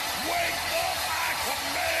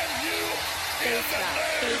Come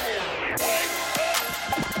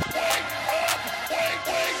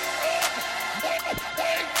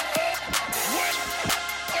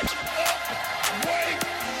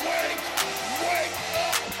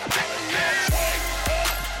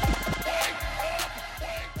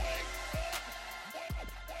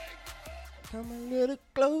a little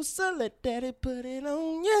closer, let daddy put it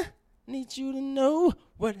on ya. Need you to know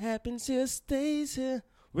what happens here stays here.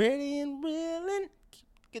 Ready and willing,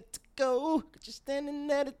 good to go. Got you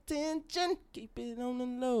standing at attention, keep it on the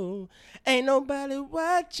low. Ain't nobody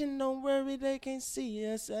watching, don't worry, they can't see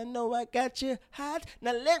us. I know I got you hot,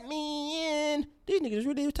 now let me in. These niggas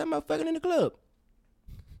really was talking about fucking in the club.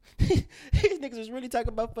 These niggas was really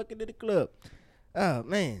talking about fucking in the club. Oh,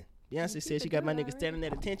 man. Beyonce said she got my nigga standing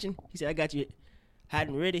at attention. He said, I got you hot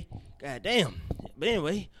and ready. God damn. But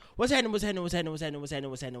anyway, what's happening? What's happening?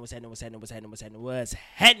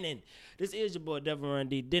 This is your boy, Devil Run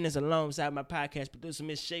D. Dennis, alongside my podcast producer,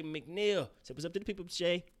 Miss Shay McNeil. So what's up to the people,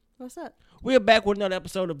 Shay? What's up? We're back with another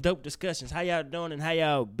episode of Dope Discussions. How y'all doing and how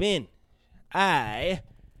y'all been? I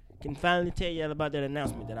can finally tell y'all about that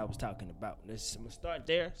announcement that I was talking about. I'm going to start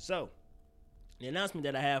there. So, the announcement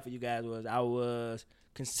that I have for you guys was I was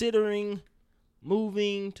considering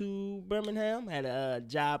moving to Birmingham. Had a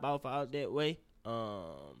job offer out that way.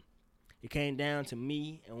 It came down to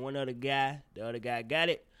me and one other guy. The other guy got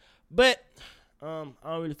it. But I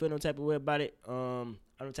don't really feel no type of way about it. I'm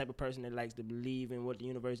the type of person that likes to believe in what the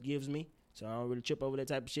universe gives me. So I don't really trip over that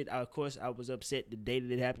type of shit. Of course, I was upset the day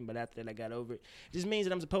that it happened, but after that, I got over it. It just means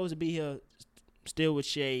that I'm supposed to be here still with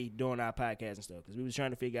Shay doing our podcast and stuff, because we was trying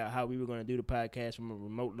to figure out how we were going to do the podcast from a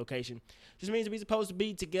remote location. Just means that we supposed to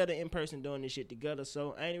be together in person doing this shit together,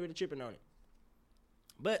 so I ain't really tripping on it.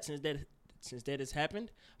 But since that has happened,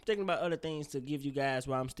 I'm thinking about other things to give you guys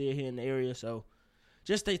while I'm still here in the area, so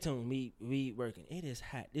just stay tuned. We working. It is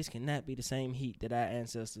hot. This cannot be the same heat that our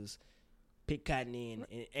ancestors picked cotton in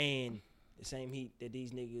and the same heat that these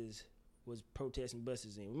niggas was protesting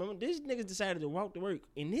buses in. Remember, these niggas decided to walk to work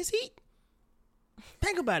in this heat?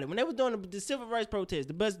 Think about it. When they was doing the civil rights protest,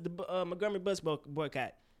 the Montgomery bus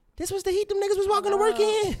boycott, this was the heat them niggas was walking to work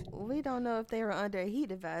in. We don't know if they were under a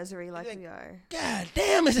heat advisory like we are. God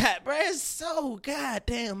damn, it's hot, bro. It's so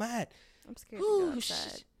goddamn hot. I'm scared to go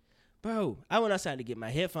outside. Shit. Bro, I went outside to get my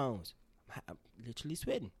headphones. I'm literally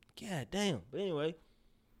sweating. God damn. But anyway,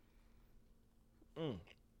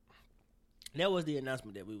 that was the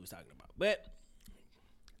announcement that we was talking about. But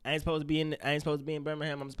I ain't supposed to be in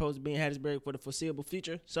Birmingham. I'm supposed to be in Hattiesburg for the foreseeable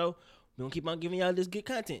future. So we're gonna keep on giving y'all this good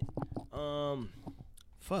content.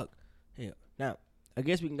 Fuck. Hell. Now, I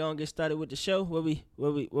guess we can go and get started with the show. Where we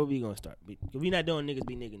gonna start? We not doing niggas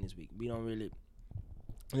be niggin' this week. We don't really.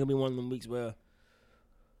 It's gonna be one of them weeks where.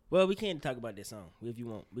 Well, we can't talk about that song if you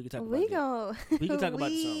want. We can talk about it. We can talk about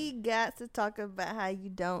the song. We got to talk about how you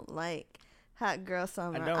don't like Hot Girl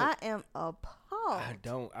Summer. I am appalled. I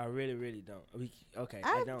don't. I really, really don't.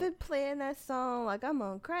 I've been playing that song like I'm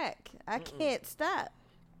on crack. I can't stop.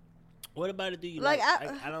 What about it do you like?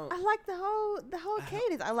 I don't. I like the whole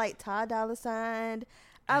cadence. I like Ty Dolla $ign.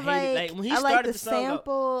 I like the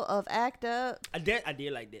sample of Act Up. I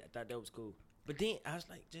did like that. I thought that was cool. But then I was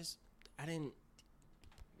like, I didn't.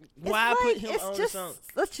 Why put him on the song?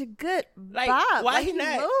 It's such a good vibe. Why he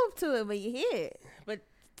not move to it when you hear it? But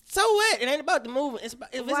so what? It ain't about the movement. If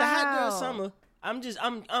it's a Hot Girl Summer, I'm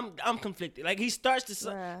conflicted. Like he starts the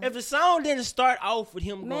song. If the song didn't start off with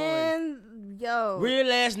him going,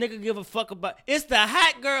 real ass nigga give a fuck about. It's the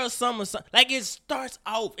Hot Girl Summer song. Like it starts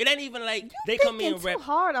off. It ain't even like they come in and rap. Too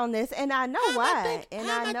hard on this, and I know why.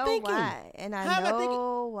 I know why.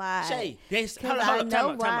 Shay, I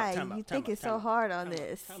know why you think it's so hard on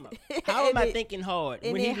this. How am I thinking hard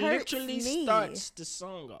when he literally starts the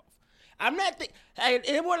song off? I'm not it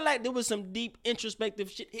wasn't like there was some deep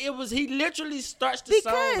introspective shit. It was he literally starts the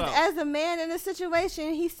song off. Because as a man in a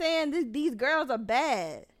situation, he's saying these girls are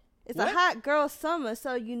bad. It's a hot girl summer,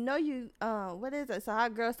 so you know what is it? It's a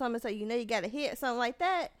hot girl summer, so you know you got to hit something like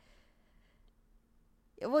that.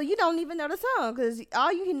 Well, you don't even know the song because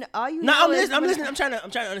all you know. I'm listening. I'm trying to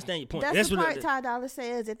understand your point. That's the part Ty Dolla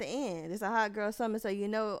says at the end. It's a hot girl summer, so you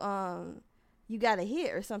know you got to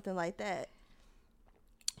hit or something like that.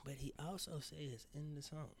 But he also says in the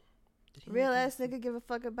song, real ass nigga give a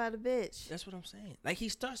fuck about a bitch. That's what I'm saying. Like he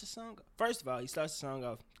starts the song. First of all, he starts the song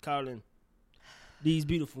off calling these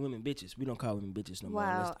beautiful women bitches. We don't call women bitches no more.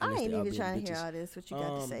 Wow, I ain't even trying to hear all this. What you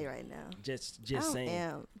got to say right now? Just saying. I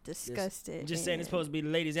am disgusted. Just saying it's supposed to be the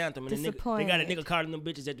ladies' anthem, and they got a nigga calling them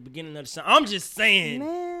bitches at the beginning of the song. I'm just saying,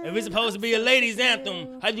 man, if it's supposed to be a ladies'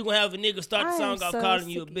 anthem, how you gonna have a nigga start the song off calling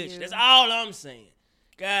you a bitch? That's all I'm saying.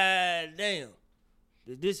 God damn.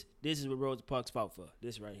 This is what Rosa Parks fought for.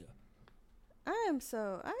 This right here. I am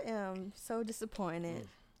so disappointed.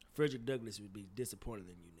 Frederick Douglass would be disappointed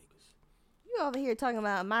in you niggas. You over here talking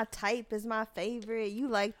about my type is my favorite. You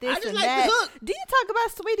like this I just and like that. the hook. Do you talk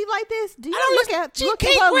about Sweetie like this? Do you I don't look listen. at She look at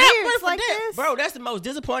can't her rap lyrics worth a like damn. this? Bro, that's the most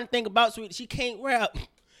disappointing thing about Sweetie. She can't rap.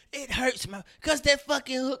 It hurts my, cause that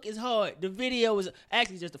fucking hook is hard. The video was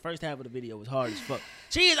actually just the first half of the video was hard as fuck.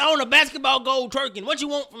 She is on a basketball goal twerking. What you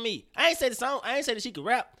want from me? I ain't say the song. I ain't say that she could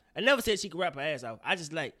rap. I never said she could rap her ass off. I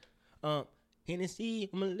just like, Hennessy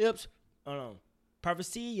on my lips,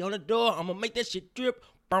 prophecy on the door. I'm gonna make that shit drip.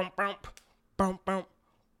 Bump, bump, bump, bump,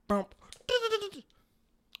 bump.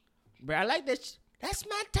 Bro, I like that. That's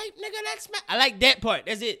my type, nigga. That's my. I like that part.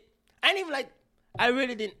 That's it. I ain't even like. I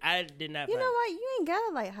really didn't. I did not. You know what? You ain't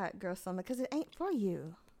gotta like Hot Girl Summer because it ain't for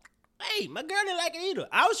you. Hey, my girl didn't like it either.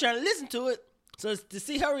 I was trying to listen to it, so to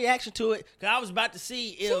see her reaction to it, because I was about to see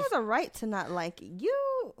if. She has a right to not like it.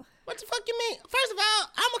 You. What the fuck you mean? First of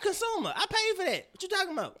all, I'm a consumer. I paid for that. What you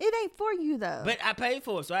talking about? It ain't for you though. But I paid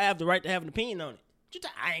for it, so I have the right to have an opinion on it.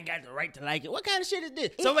 I ain't got the right to like it. What kind of shit is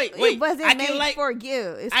this? So wait. It wasn't I made can like, for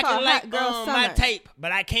you. It's I called can like Hot Girl Summer. my tape,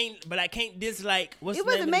 but I can't dislike. What's It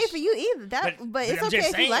the name wasn't of made this for you either. But it's I'm okay just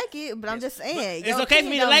if saying. you like it, but I'm just saying. It's okay for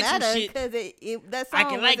me to like some shit. Because that song I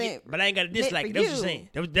can like wasn't it, but I ain't got to dislike it. meant That's for what you're you. saying.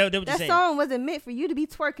 That what you're That saying. song wasn't meant for you to be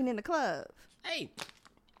twerking in the club. Hey,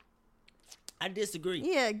 I disagree.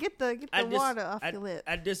 Yeah, get the water off your lip.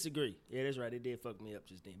 I disagree. Yeah, that's right. It did fuck me up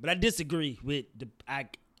just then. But I disagree with the.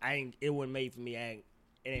 I ain't. It wasn't made for me. It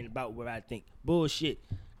ain't about what I think. Bullshit.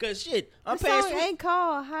 Cause shit, I'm the paying. song ain't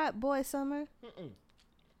called Hot Boy Summer.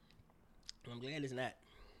 I'm glad it's not.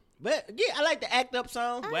 But yeah, I like the act up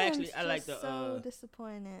song. Well, actually, I like the. So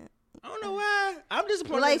disappointed. I don't know why. I'm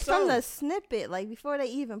disappointed. Like in the song. from the snippet, like before they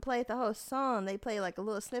even played the whole song, they played like a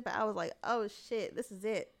little snippet. I was like, oh shit, this is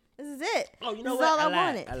it. This is it. Oh, you know this what? is all I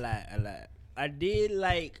wanted. I lied. I did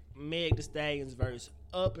like Meg Thee Stallion's verse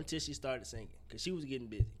up until she started singing, because she was getting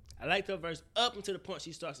busy. I liked her verse up until the point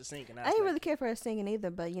she starts to sing. And I didn't really care for her singing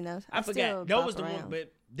either, but you know, I forgot. That was the around. one,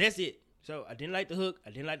 but that's it. So I didn't like the hook. I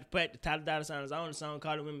didn't like the fact that Tyler Dollar Sign was on the song,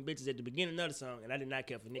 calling women bitches at the beginning of the song, and I did not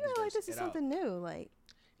care for niggas. You know, like this is something new. Like,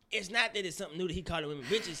 it's not that it's something new that he calling women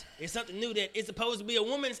bitches. It's something new that it's supposed to be a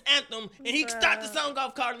woman's anthem, and he start the song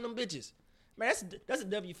off calling them bitches. Man, that's a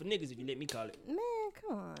W for niggas if you let me call it. Man,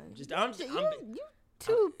 come on. I'm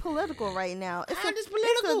too political right now. It's How's this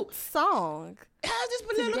political? It's a song. How's this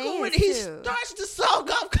political when dance he to. starts the song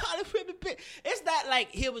off calling women bitch? It's not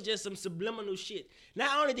like here was just some subliminal shit.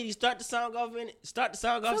 Not only did he start the song off saying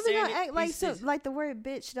So they don't it, act like says, like the word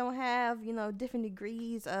bitch don't have different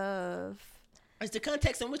degrees of. it's the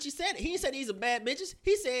context in which he said it. He didn't say these are bad bitches.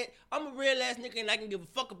 He said, I'm a real ass nigga and I can give a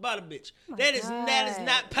fuck about a bitch. Oh that is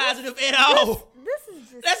not positive at all. This is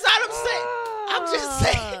just. That's all I'm saying. I'm just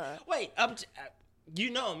saying. Wait, you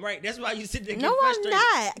know I'm right. That's why you sit there and get frustrated. No,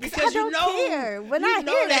 I'm not. Because I don't care. When I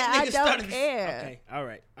hear that, I don't care. Okay, all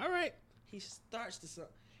right. He starts the song.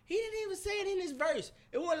 He didn't even say it in his verse.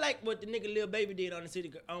 It wasn't like what the nigga Lil Baby did on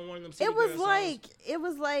one of them City Girl songs. It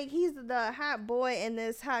was like he's the hot boy in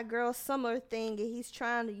this Hot Girl Summer thing, and he's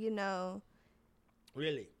trying to,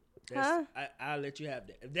 Really? Huh? I'll let you have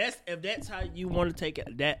that. If that's how you want to take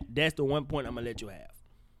it, that's the one point I'm gonna let you have.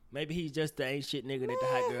 Maybe he's just the ain't shit nigga that the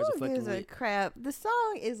hot girls are fucking with. Who gives a crap? The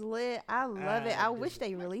song is lit. I love it. I wish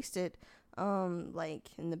they released it, like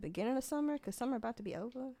in the beginning of summer, because summer about to be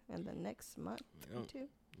over in the next month or two.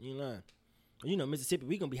 You lying. You know, Mississippi,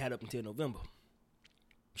 we gonna be hot up until November.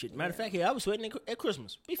 Shit, matter of fact, here I was sweating at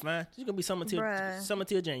Christmas. Be fine. It's gonna be summer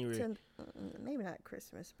till January. Maybe not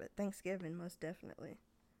Christmas, but Thanksgiving most definitely.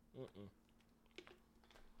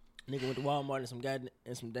 Nigga went to Walmart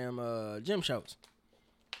and some damn gym shorts.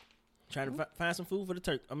 Trying to find some food for the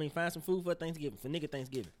turkey. Find some food for Thanksgiving, for nigga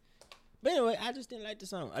Thanksgiving. But anyway, I just didn't like the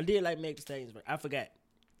song. I did like Meg Thee Stallion's verse. I forgot.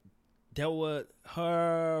 That was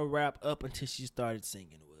her rap up until she started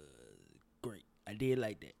singing was great. I did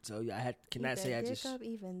like that. So I cannot say I just. Up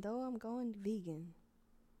even though I'm going vegan.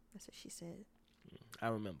 That's what she said. I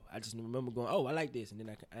remember. I just remember going, oh, I like this, and then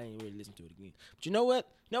I ain't really listen to it again. But you know what?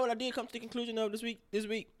 I did come to the conclusion of this week.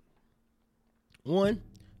 One,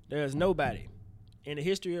 there's nobody in the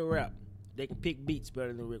history of rap that can pick beats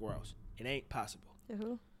better than Rick Ross. It ain't possible.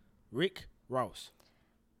 Who? Rick Ross.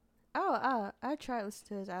 Oh, I tried to listen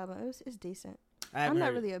to his album. It's decent. I'm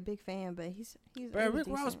not really a big fan, but he's bro, Rick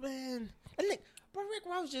decent. Ross, man. Bro, Rick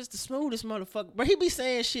Ross just the smoothest motherfucker. But he be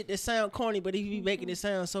saying shit that sound corny, but he be making it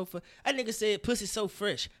sound so fresh. That nigga said pussy so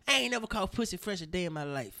fresh. I ain't never called pussy fresh a day in my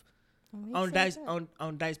life. On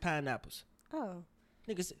Dice Pineapples. Oh.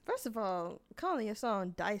 Nigga said, first of all, calling your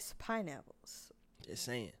song Dice Pineapples. Just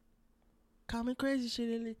saying. call me crazy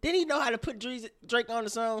shit. Then he know how to put Drake on the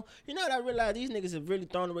song. You know what I realized? These niggas have really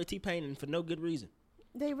thrown away T-Pain for no good reason.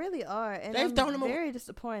 They really are, and They've thrown I'm him very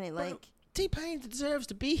disappointed. Bro, Like T-Pain deserves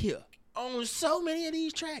to be here on so many of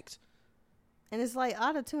these tracks. And it's like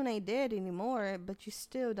auto-tune ain't dead anymore, but you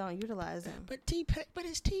still don't utilize him. But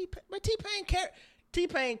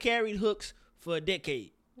T-Pain carried hooks for a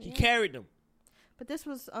decade. He carried them. But this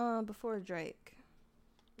was before Drake.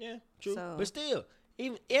 Yeah, true. So. But still,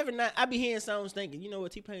 even every night I be hearing songs thinking, you know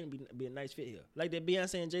what, T-Pain would be a nice fit here. Like that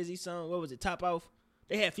Beyonce and Jay-Z song. What was it? Top Off.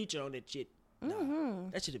 They had Future on that shit. Nah,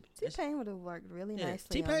 that should have been. T-Pain would have worked really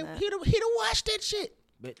nicely. T-Pain, on that. he'd have watched that shit.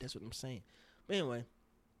 But that's what I'm saying. But anyway.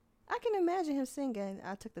 I can imagine him singing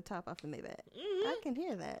 "I Took the Top Off of Maybach." I can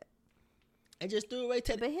hear that. I just threw away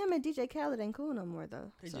But him and DJ Khaled ain't cool no more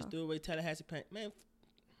though. They just threw away Tallahassee Pain. Man,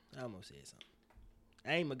 I almost said something.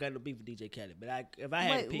 I ain't got no beef with DJ Khaled, but if I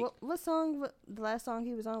had to pick, what song? The last song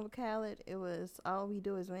he was on with Khaled, it was "All We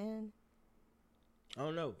Do Is Win." I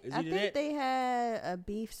don't know. I think they had a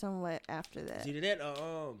beef somewhere after that. It's either that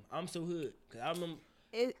or I'm So Hood. Cause I remember.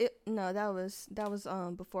 No, that was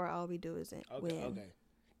before "All We Do Is Win." Okay.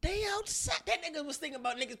 They outside. That nigga was thinking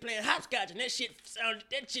about niggas playing hopscotch, and that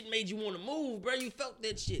shit made you want to move, bro. You felt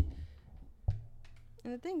that shit.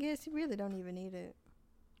 And the thing is, he really don't even need it.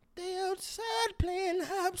 They outside playing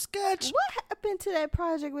hopscotch. What happened to that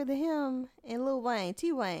project with him and Lil Wayne,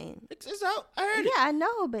 T-Wayne? It's out. I heard it. Yeah, I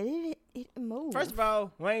know, but it moved. First of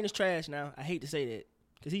all, Wayne is trash now. I hate to say that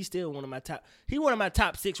because he's still one of my top. He's one of my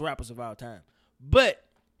top 6 rappers of all time. But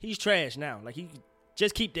he's trash now. Like he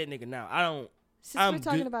just keep that nigga now. I don't. Since we're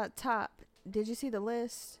talking about top, did you see the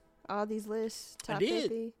list? All these lists, top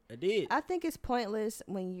 50? I did. I think it's pointless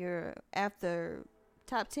when you're after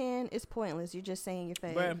top 10. It's pointless. You're just saying your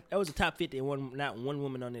favorite. Bruh, that was a top 50 and not one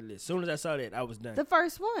woman on that list. As soon as I saw that, I was done. The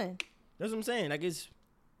first one. That's what I'm saying. Like it's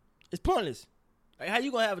pointless. Like how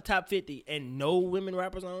you gonna have a top 50 and no women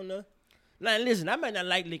rappers on there? Now listen, I might not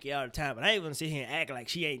like Nicki all the time, but I ain't gonna sit here and act like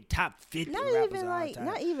she ain't top 50 rappers all the time.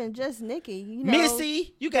 Not even just Nicki. You know,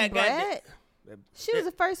 Missy, you got Brad. She was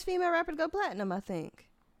the first female rapper to go platinum, I think.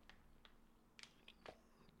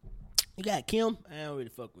 You got Kim. I don't really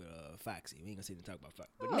fuck with Foxy. We ain't gonna sit and talk about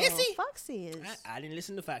Foxy. But Missy, Foxy is. I didn't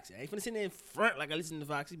listen to Foxy. I ain't finna sit there in front like I listened to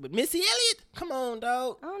Foxy. But Missy Elliott, come on,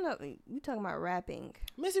 dog. I don't know. You talking about rapping?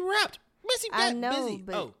 Missy rapped. Missy got busy.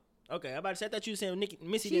 But okay. I about to say. I thought you were saying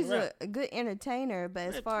Missy she's didn't rap. a good entertainer, but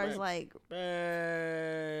as far as like,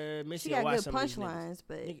 Missy she got good punchlines.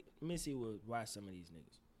 But Missy will watch some of these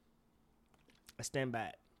niggas. I stand by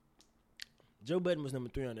it. Joe Budden was number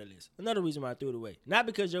 3 on that list. Another reason why I threw it away. Not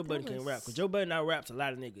because Joe Budden can't rap. Because Joe Budden out raps a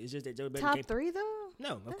lot of niggas. It's just that Joe Budden top can't. 3 though?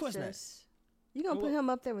 No, of course not. You gonna put him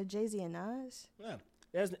up there with Jay-Z and Nas? Yeah.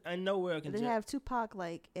 There's nowhere can they have Tupac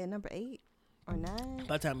like at number 8 or 9?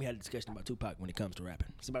 About time we had a discussion about Tupac when it comes to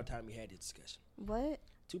rapping. It's about time we had this discussion. What?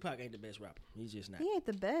 Tupac ain't the best rapper. He's just not. He ain't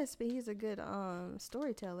the best, but he's a good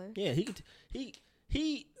storyteller. Yeah,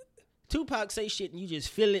 he Tupac say shit and you just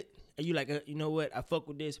feel it. And you like, you know what? I fuck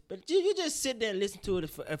with this, but you just sit there and listen to it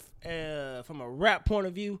from a rap point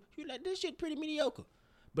of view. You like this shit pretty mediocre,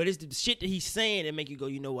 but it's the shit that he's saying that make you go,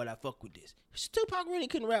 you know what? I fuck with this. Tupac really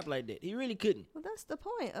couldn't rap like that. He really couldn't. Well, that's the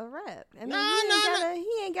point of rap. I mean,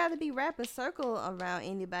 he ain't gotta be rapping circle around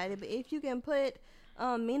anybody. But if you can put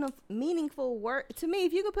meaningful word to me,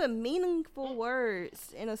 if you can put meaningful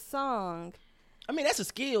words in a song. I mean, that's a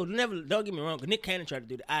skill. Don't get me wrong. Cause Nick Cannon tried to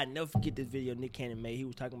do that. I never forget this video Nick Cannon made. He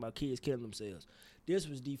was talking about kids killing themselves. This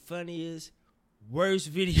was the funniest, worst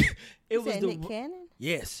video. Nick Cannon?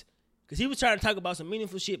 Yes. Because he was trying to talk about some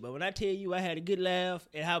meaningful shit. But when I tell you I had a good laugh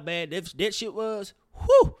at how bad that shit was,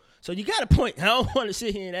 whew. So you got a point. I don't want to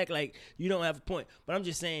sit here and act like you don't have a point. But I'm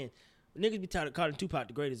just saying, niggas be calling Tupac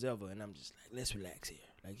the greatest ever. And I'm just like, let's relax here.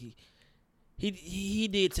 Like, He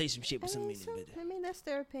did say some shit with some meaning. I mean, that's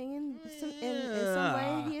their opinion. In some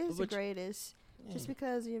way, he is the greatest. Just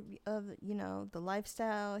because of the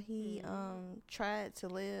lifestyle he tried to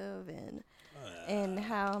live and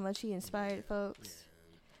how much he inspired folks.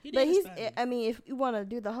 But if you want to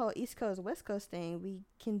do the whole East Coast West Coast thing, we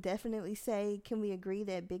can definitely say, can we agree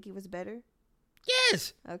that Biggie was better?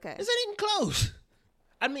 Yes. Okay. It's not even close.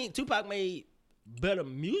 I mean, Tupac made better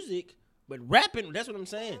music, but rapping, that's what I'm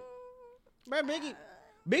saying. Bro,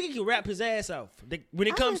 Biggie can rap his ass off. When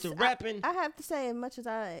it comes to rapping, I have to say, as much as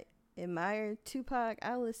I admire Tupac,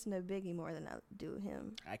 I listen to Biggie more than I do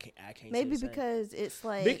him. I can't. Maybe because it's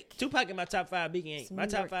like Tupac in my top 5. Biggie ain't. My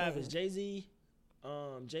top 5 is Jay-Z,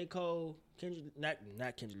 J. Cole, Kendrick, not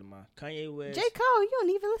Kendrick Lamar, Kanye West. J. Cole, you don't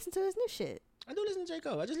even listen to his new shit. I do listen to J.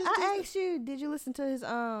 Cole. I just listen to I asked you, did you listen to his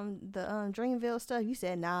the Dreamville stuff? You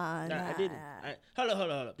said nah. I didn't. Hold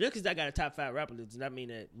up. Just because I got a top 5 rapper does not mean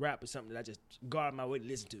that rap is something that I just guard my way to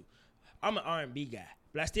listen to. I'm an R&B guy,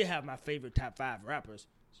 but I still have my favorite top 5 rappers: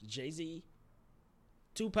 Jay-Z,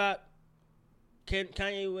 Tupac,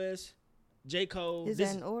 Kanye West, J. Cole. Is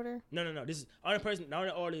that in order? No. This is the only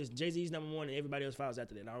order is Jay-Z's number 1 and everybody else follows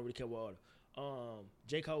after that. I don't really care what order.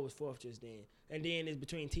 J. Cole was 4th just then. And then it's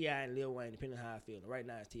between T.I. and Lil Wayne, depending on how I feel. Right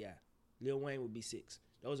now it's T.I. Lil Wayne would be 6.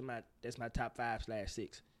 That's my top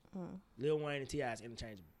 5/6. Lil Wayne and T.I. is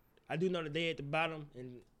interchangeable. I do know that they at the bottom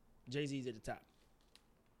and Jay-Z's at the top.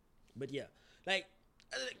 But yeah, like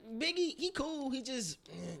Biggie, he cool. He just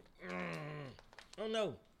I don't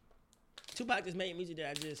know. Tupac just made music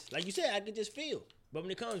that I just, like you said, I could just feel. But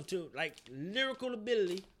when it comes to like lyrical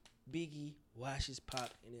ability, Biggie washes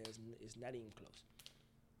Pac, and it's not even close.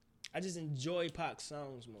 I just enjoy Pac's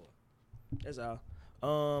songs more. That's all.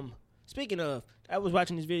 Speaking of, I was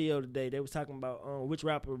watching this video today. They was talking about which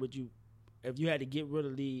rapper would you, if you had to get rid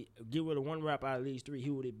of one rapper out of these 3,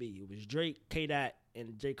 who would it be? It was Drake, K-Dot,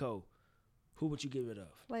 and J. Cole. Who would you get rid of?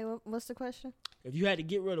 Wait, what's the question? If you had to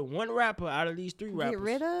get rid of one rapper out of these 3 rappers. Get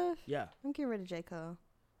rid of? Yeah. I'm getting rid of J. Cole.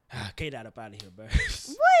 K-Dot up out of here, bro.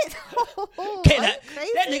 What? K-Dot,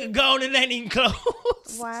 that nigga gone and ain't even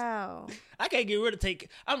close. Wow. I can't get rid of Take Care.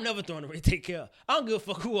 I'm never throwing away Take Care. I don't give a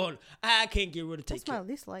fuck who on it. I can't get rid of Take Care. That's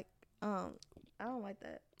my least like. I don't like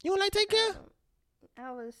that. You don't like Take Care?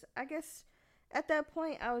 I guess, at that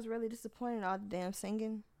point, I was really disappointed in all the damn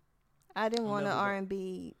singing. I didn't want an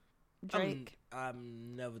R&B Drake.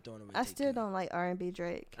 I'm never throwing away. I still don't like R&B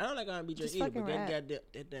Drake. I don't like R&B Drake Just either. But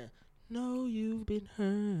that damn. No, you've been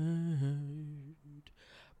hurt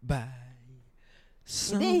by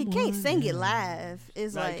someone. And then he can't sing it live.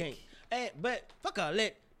 It's no, like. He can't. Hey, but fuck all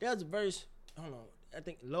that. There's a verse. Hold on. I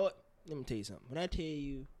think Lord. Let me tell you something. When I tell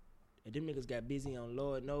you that them niggas got busy on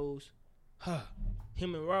Lord knows,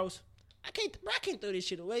 him and Ross. I can't throw this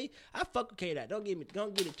shit away. I fuck with K-Dot. Don't get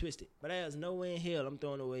it twisted. But there's no way in hell I'm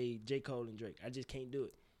throwing away J. Cole and Drake. I just can't do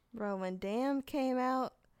it. Bro, when Damn came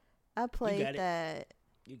out, I played that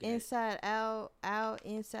inside out,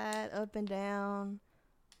 inside, up and down.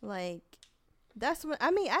 Like, that's when,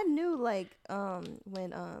 I knew like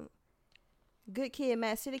when Good Kid,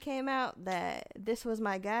 Mad City came out that this was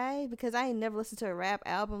my guy, because I ain't never listened to a rap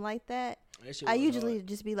album like that. I usually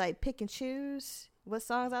just be like pick and choose what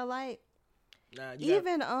songs I like.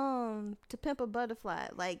 Even To Pimp a Butterfly,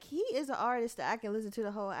 like, he is an artist that I can listen to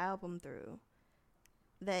the whole album through.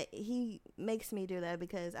 That he makes me do that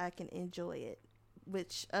because I can enjoy it.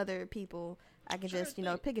 Which other people, I can just,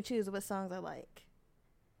 pick and choose what songs I like.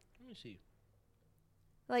 Let me see.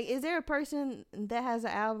 Like, is there a person that has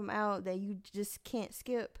an album out that you just can't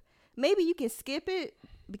skip? Maybe you can skip it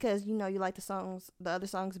because, you like the other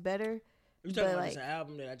songs better. You talking about an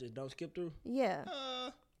album that I just don't skip through? Yeah.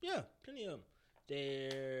 Yeah, plenty of them.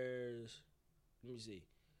 Let me see.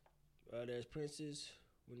 There's Prince's,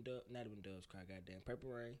 not When Doves Cry, goddamn. Purple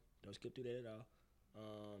Rain, don't skip through that at all.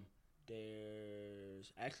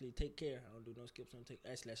 There's actually Take Care. I don't do no skips on Take.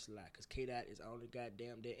 Actually, that's a lie, because K-Dot is on the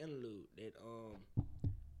goddamn that interlude, that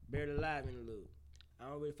Buried Alive interlude. I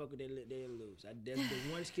don't really fuck with that interlude. That's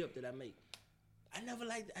the one skip that I make. I never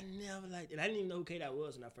liked it. And I didn't even know who K-Dot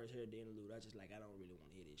was when I first heard the interlude. I just I don't really want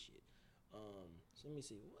to hear this shit. So let me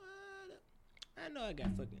see. What? I know I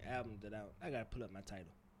got fucking albums that I gotta pull up my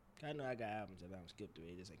title. I know I got albums that I don't skip through.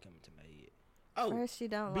 It just ain't coming to my head. Oh, first you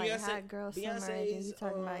don't like Hot Girl Summer, and then you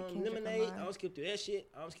talking about Kendrick Lemonade. Lamar. I don't skip through that shit.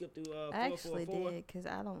 I don't skip through I actually did, because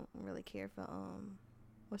I don't really care for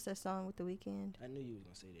what's that song with The Weeknd? I knew you was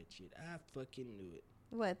gonna say that shit. I fucking knew it.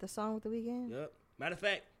 What, the song with The Weeknd? Yep. Matter of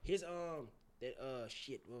fact, his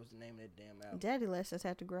shit. What was the name of that damn album? Daddy Lessons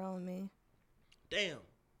Have to Grow on Me. Damn.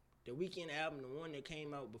 The Weeknd album, the one that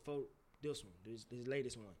came out before this one, this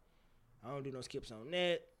latest one. I don't do no skips on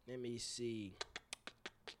that. Let me see.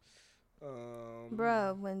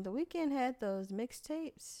 Bro, when The Weeknd had those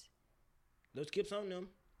mixtapes, no skips on them.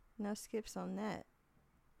 No skips on that.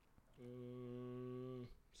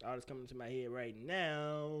 It's all that's coming to my head right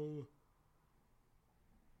now.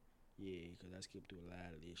 Yeah, because I skipped through a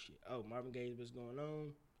lot of this shit. Oh, Marvin Gaye's What's Going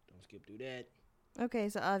On. Don't skip through that. Okay,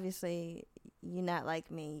 so obviously you're not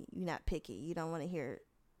like me. You're not picky. You don't want to hear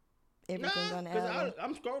everything on the album.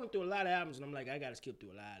 I'm scrolling through a lot of albums, and I'm like, I got to skip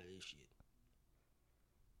through a lot of this shit.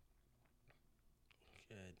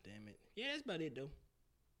 God damn it. Yeah, that's about it, though.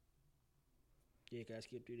 Yeah, can I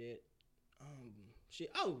skip through that?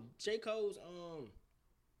 Shit. Oh, J. Cole's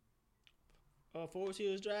Forest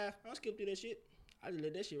Hills Drive. I'll skip through that shit. I just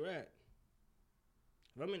let that shit ride.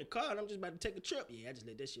 If I'm in the car and I'm just about to take a trip, yeah, I just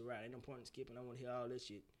let that shit ride. Ain't no point in skipping. I want to hear all that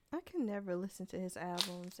shit. I can never listen to his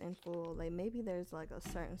albums in full. Like, maybe there's, like, a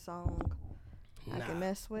certain song I can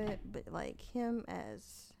mess with, but, like, him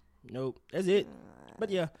as... Nope. That's it. But,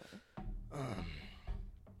 yeah.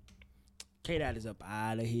 K-Dot is up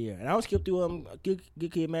out of here. And I don't skip through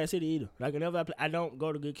Good Kid, Mad City either. Like, whenever I don't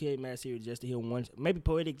go to Good Kid, Mad City just to hear one. Maybe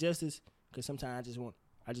Poetic Justice, because sometimes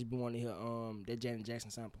I just be wanting to hear that Janet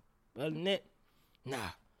Jackson sample. But other than that, nah.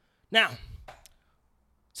 Now,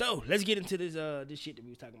 so let's get into this shit that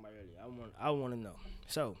we was talking about earlier. I want to know.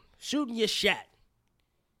 So, shooting your shot.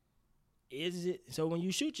 Is it so when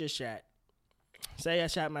you shoot your shot? Say I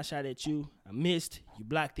shot my shot at you, I missed, you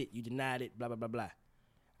blocked it, you denied it, blah blah blah blah.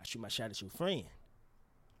 I shoot my shot at your friend.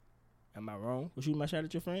 Am I wrong for shooting my shot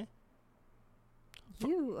at your friend?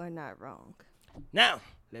 You are not wrong. Now,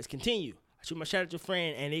 let's continue. I shoot my shot at your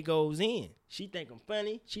friend and it goes in. She think I'm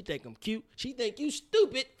funny. She think I'm cute. She think you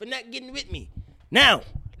stupid for not getting with me. Now,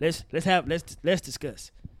 let's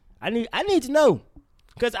discuss. I need to know.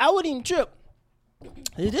 Cause I wouldn't even trip.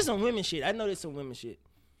 This some women shit. I know this some women shit.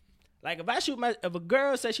 Like if a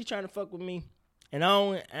girl says she trying to fuck with me and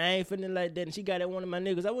I ain't feeling like that and she got at one of my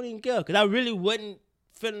niggas, I wouldn't even care. Cause I really wasn't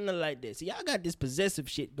feeling her like that. See, y'all got this possessive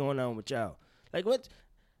shit going on with y'all. Like what?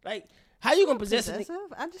 Like how you gonna possess a nigga?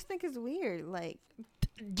 I just think it's weird. Like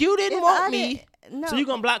you didn't want me, no. So you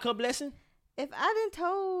gonna block her blessing? If I didn't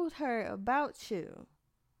told her about you.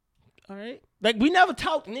 All right. Like, we never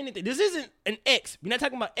talked in anything. This isn't an ex. We're not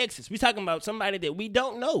talking about exes. We're talking about somebody that we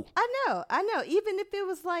don't know. I know. Even if it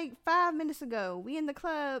was like 5 minutes ago, we in the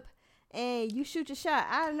club and you shoot your shot.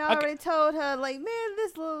 I already told her, like, man,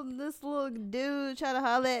 this little dude trying to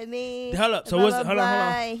holler at me. Hold up. So hold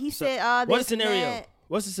on. He said all this. What's the scenario?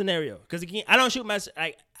 What's the scenario? Because again, I don't shoot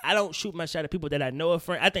my shot at people that I know are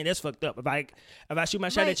friends. I think that's fucked up. If I shoot my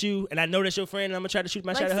shot at you and I know that's your friend and I'm gonna try to shoot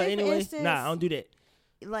my shot at her anyway, instance, nah, I don't do that.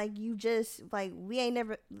 Like you just like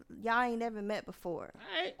y'all ain't never met before.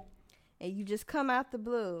 All right. And you just come out the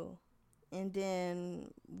blue and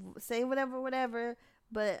then say whatever,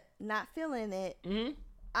 but not feeling it. Mm-hmm.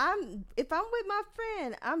 If I'm with my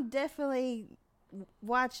friend, I'm definitely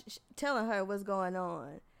telling her what's going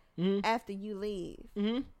on after you leave.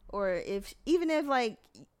 Mm-hmm. Or even if like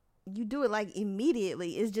you do it like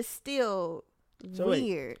immediately, it's just still weird.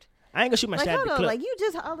 Wait. I ain't gonna shoot my shot at the club. Like you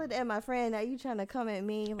just hollered at my friend. Now you trying to come at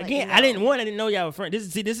me? Like, again, no. I didn't know y'all were friends.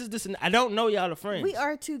 This is I don't know y'all are friends. We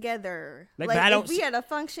are together. Like but I don't. If we at a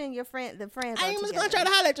function, the friends. I ain't just gonna try to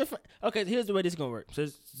holler at your friend. Okay, here's the way this is gonna work. So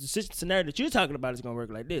the scenario that you're talking about is gonna work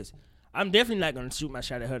like this. I'm definitely not gonna shoot my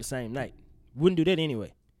shot at her the same night. Wouldn't do that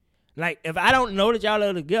anyway. Like if I don't know that y'all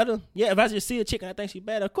are together, yeah. If I just see a chick and I think she's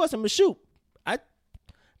bad, of course I'm gonna shoot.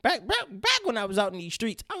 Back when I was out in these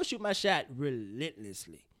streets, I would shoot my shot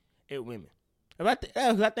relentlessly at women. If I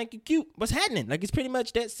think you're cute, what's happening? Like, it's pretty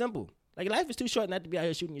much that simple. Like, life is too short not to be out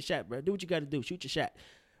here shooting your shot, bro. Do what you got to do. Shoot your shot.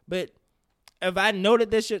 But if I know that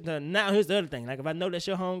this shit, now here's the other thing. Like, if I know that's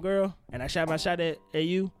your homegirl and I shot my shot at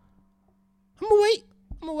you, I'm going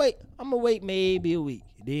to wait maybe a week.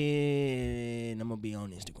 Then I'm going to be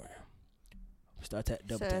on Instagram. Start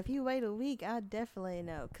double tap. If you wait a week, I definitely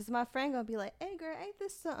know. Because my friend going to be like, hey, girl, ain't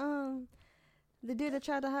this the dude that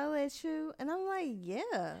tried to holler at you? And I'm like,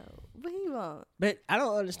 yeah. What he want? But I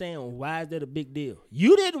don't understand why is that a big deal.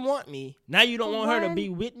 You didn't want me. Now you don't want her to be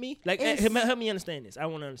with me? Like, help me understand this. I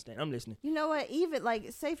want to understand. I'm listening. You know what? Even,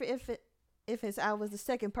 like, say for if I was the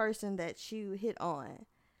second person that you hit on.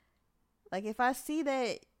 Like, if I see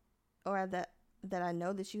that or that I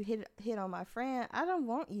know that you hit on my friend, I don't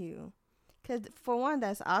want you. Because, for one,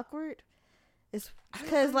 that's awkward. It's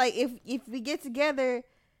because, like, if we get together...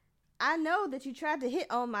 I know that you tried to hit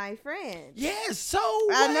on my friend. Yes, so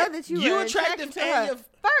what? I know that you were attracted to her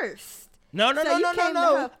first. No.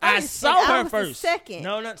 I saw her first. Second.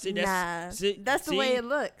 No. See, that's the way it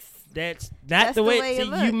looks. That's not the way it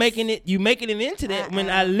looks. You making it into that when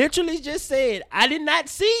I literally just said I did not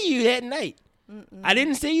see you that night. I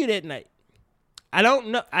didn't see you that night. I don't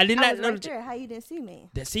know. I did not know. Right there. How you didn't see me?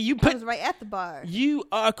 I was right at the bar. You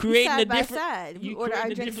are creating side a different. Side. You order our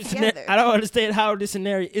drinks together. I don't understand how this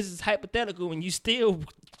scenario is hypothetical when you still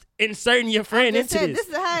inserting your friend into this. This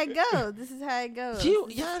is how it goes.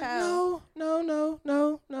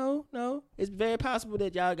 No. It's very possible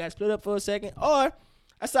that y'all got split up for a second, or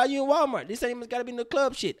I saw you in Walmart. This ain't even got to be no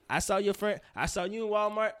club shit. I saw your friend. I saw you in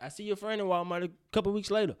Walmart. I see your friend in Walmart a couple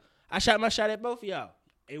weeks later. I shot my shot at both of y'all.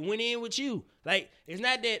 It went in with you. Like, it's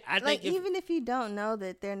not that I think... Like, even if you don't know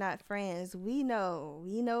that they're not friends, we know.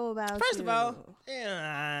 We know about First of all,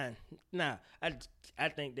 I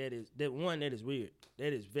think that is weird.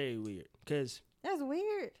 That is very weird. Because That's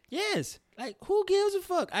weird. Yes. Like, who gives a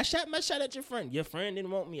fuck? I shot my shot at your friend. Your friend didn't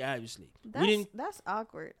want me, obviously. That's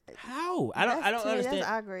awkward. How? I don't understand. That's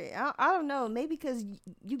awkward. I don't know. Maybe because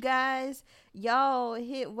you guys, y'all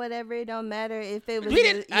hit whatever. It don't matter if it was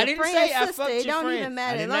your friend's sister. It don't even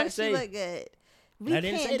matter. As long as she look good. We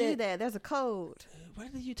can't do that. There's a code.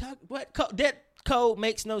 What are you talking? What code? That code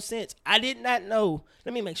makes no sense. I did not know.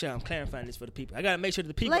 Let me make sure I'm clarifying this for the people. I gotta make sure that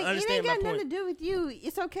the people understand my point. It ain't got nothing to do with you.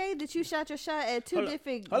 It's okay that you shot your shot at two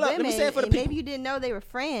different women. Let me say it for the people. Maybe you didn't know they were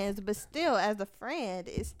friends, but still, as a friend,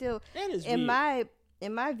 it's still that is in weird.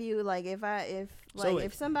 my view. Like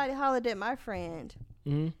if somebody hollered at my friend.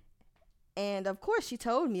 Mm-hmm. And of course, she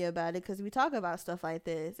told me about it because we talk about stuff like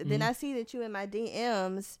this. And then I see that you in my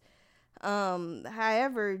DMs.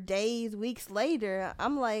 However, days, weeks later,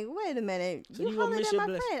 I'm like, wait a minute, so you hollering at my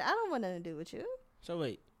friend. I don't want nothing to do with you. So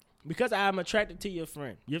wait, because I'm attracted to your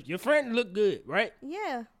friend. Your friend look good, right?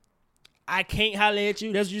 Yeah. I can't holler at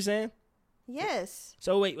you. That's what you're saying? Yes.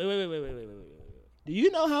 So wait. Do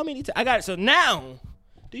you know how many times I got it? So now,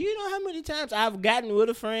 do you know how many times I've gotten with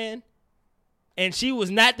a friend, and she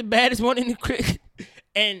was not the baddest one in the crib?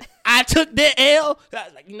 And I took that L. I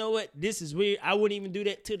was like, you know what? This is weird. I wouldn't even do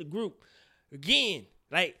that to the group. Again,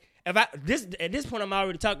 like at this point, I'm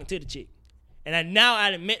already talking to the chick, and I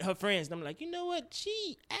done met her friends. And I'm like, you know what?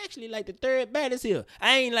 She actually like the third baddest here.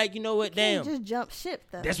 I ain't like, you know what? Damn. Just jump ship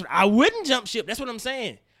though. That's what I wouldn't jump ship. That's what I'm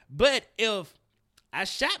saying. But if I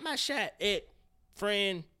shot my shot at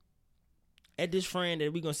this friend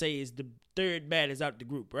that we gonna say is the third baddest out the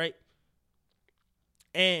group, right?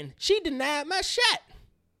 And she denied my shot.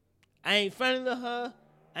 I ain't friendly to her.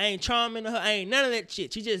 I ain't charming to her. I ain't none of that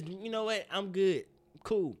shit. She just, you know what? I'm good.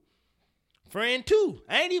 Cool. Friend 2.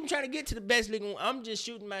 I ain't even trying to get to the best league. I'm just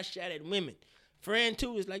shooting my shot at women. Friend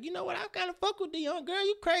 2 is like, you know what? I kind of fuck with the young girl.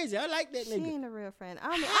 You crazy. I like that nigga. She ain't a real friend. I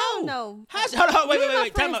don't know. Hold on.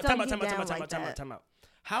 Wait. Time out.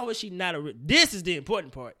 How is she not a real... This is the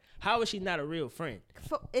important part. How is she not a real friend?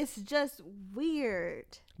 It's just weird.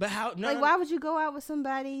 But how... why would you go out with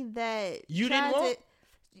somebody that... You didn't want...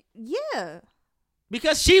 Yeah.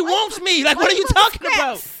 Because she wants me. Like, what are you talking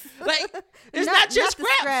about? Like, it's not just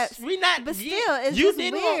scraps. We not. But still, it's just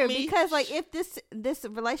weird because, like, if this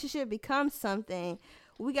relationship becomes something,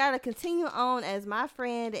 we gotta continue on as my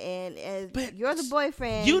friend and as you're the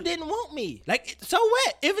boyfriend. You didn't want me. Like, so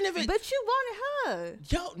what? Even if it. But you wanted her.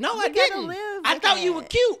 Yo, no, I didn't. I thought you were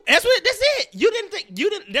cute. That's it. You didn't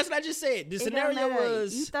think. That's what I just said. The scenario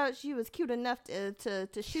was. You thought she was cute enough to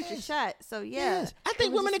shoot your shot. So yeah. Yes. I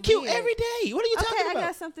think women are cute every day. What are you talking about? I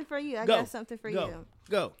got something for you.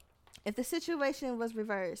 Go. If the situation was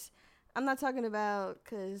reversed, I'm not talking about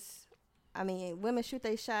because, I mean, women shoot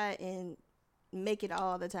their shot and make it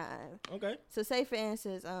all the time. Okay. So say for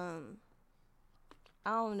instance, I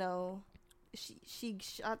don't know, she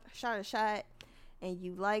shot a shot and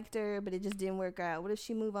you liked her, but it just didn't work out. What if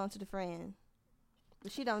she move on to the friend?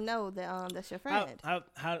 But she don't know that that's your friend. How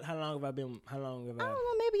long have I been? How long have I? I don't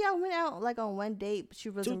know. Maybe y'all went out like on one date,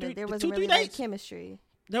 but there wasn't really no chemistry.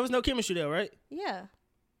 There was no chemistry there, right? Yeah.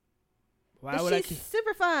 Why but would she's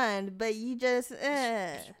super fun, but you just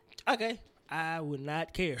Okay. I would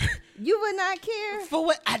not care. You would not care? For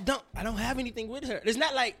what? I don't have anything with her. It's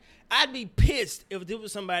not like I'd be pissed if there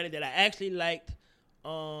was somebody that I actually liked.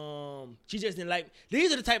 She just didn't like me.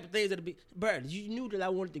 These are the type of things that'd be, bro, you knew that I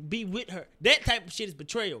wanted to be with her. That type of shit is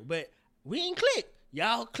betrayal. But we ain't click.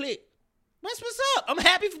 Y'all click. What's up? I'm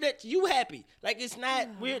happy for that. You happy. Like, it's not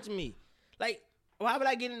weird to me. Like, why would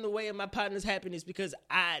I get in the way of my partner's happiness because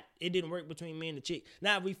it didn't work between me and the chick?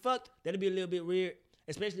 Now, if we fucked, that'd be a little bit weird.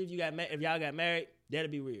 Especially if y'all got married,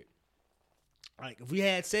 that'd be weird. Like, if we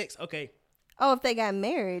had sex, okay. Oh, if they got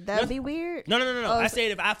married, that'd be weird? No. Oh, I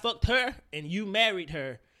said if I fucked her and you married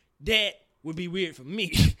her, that would be weird for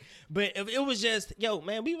me. But if it was just, yo,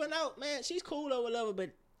 man, we went out, man, she's cool or whatever, but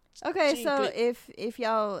okay, so if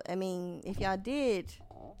y'all did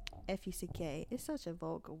F-U-C-K, it's such a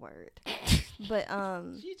vulgar word. But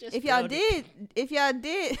if y'all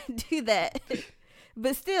did do that,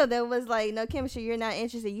 but still there was like no chemistry, you're not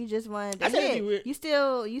interested, you just wanted to hit. It'd be weird.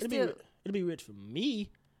 It'd be weird for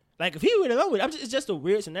me. Like, if he would have known it, it's just a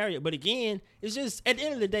weird scenario. But again, it's just, at the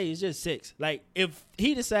end of the day, it's just sex. Like, if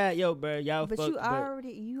he decide, yo, bro, y'all fuck. But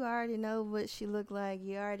you already know what she look like.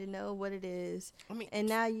 You already know what it is. I mean, and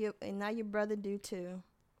now your brother do too,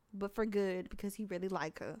 but for good because he really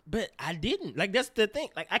like her. But I didn't. Like, that's the thing.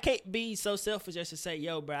 Like, I can't be so selfish just to say,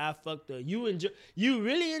 yo, bro, I fucked her. You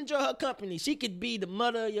really enjoy her company. She could be the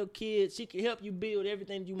mother of your kids. She could help you build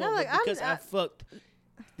everything you want. Because I fucked.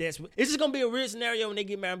 it's just gonna be a weird scenario when they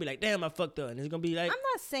get married and be like, damn, I fucked up. And it's gonna be like, I'm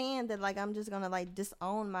not saying that like I'm just gonna like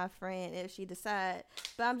disown my friend if she decide,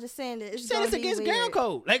 but I'm just saying that it's against girl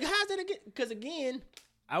code. Like, how's that against? Because again,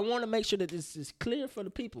 I want to make sure that this is clear for the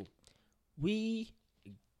people. We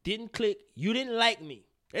didn't click. You didn't like me.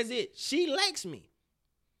 That's it. She likes me.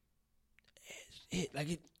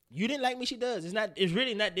 You didn't like me. She does. It's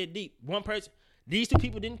really not that deep. One person. These two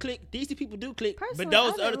people didn't click. These two people do click. Personally, but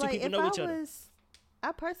those other two people know each other.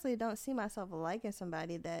 I personally don't see myself liking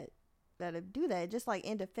somebody that do that. Just like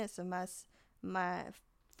in defense of my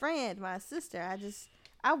friend, my sister. I just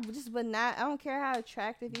would not. I don't care how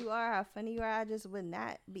attractive you are, how funny you are. I just would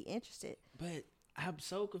not be interested. But I'm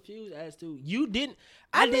so confused as to you didn't.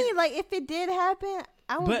 I mean, like if it did happen,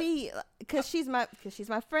 I would be because she's my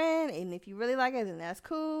friend, and if you really like her, then that's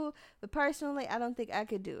cool. But personally, I don't think I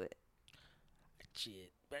could do it.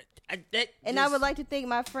 Shit. But I would like to think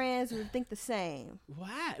my friends would think the same.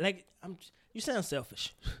 Why? Like you sound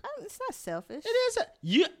selfish. It's not selfish. It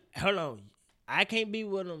is. Hold on. I can't be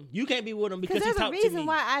with him. You can't be with him because there's he talked to me. There's a reason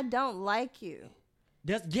why I don't like you.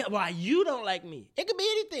 Why you don't like me. It could be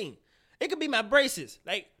anything. It could be my braces.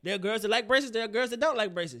 Like, there are girls that like braces. There are girls that don't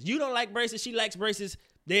like braces. You don't like braces. She likes braces.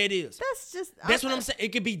 There it is. That's what I'm saying. It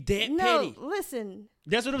could be that petty. No, listen.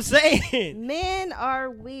 That's what I'm saying. Men are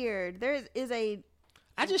weird.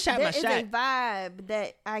 I just shot my shot. There is a vibe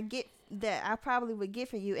that I get that I probably would get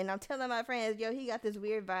from you, and I'm telling my friends, yo, he got this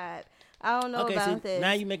weird vibe. I don't know about this.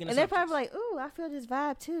 Now you making and they're probably like, ooh, I feel this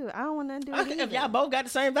vibe too. I don't want nothing to do with it. If y'all both got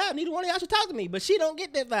the same vibe, neither one of y'all should talk to me. But she don't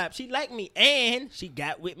get that vibe. She like me, and she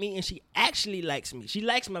got with me, and she actually likes me. She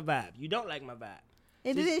likes my vibe. You don't like my vibe.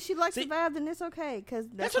 And if she likes the vibe, then it's okay. Because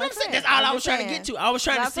that's what I'm saying. That's all I was trying to get to. I was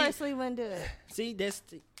trying to see. I personally wouldn't do it. See,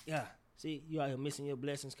 See, you out here missing your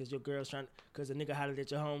blessings because your girl's because a nigga hollered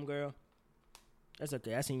at your home girl. That's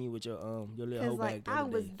okay. I seen you with your little hoe bag. I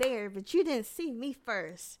was there, but you didn't see me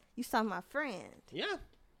first. You saw my friend. Yeah,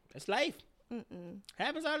 that's life.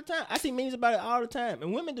 Happens all the time. I see memes about it all the time,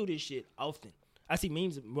 and women do this shit often. I see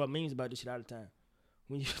memes about this shit all the time.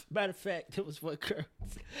 Matter of fact, it was one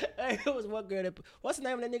girl. What's the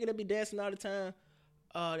name of that nigga that be dancing all the time?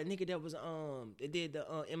 The nigga that was that did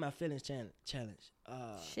the In My Feelings challenge.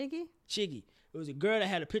 Shiggy. It was a girl that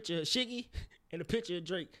had a picture of Shiggy and a picture of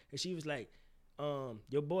Drake, and she was like,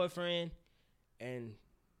 your boyfriend and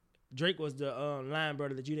Drake was the line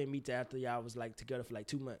brother that you didn't meet till after y'all was like together for like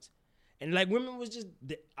 2 months. And like women was just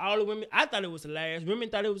all the women. I thought it was hilarious. Women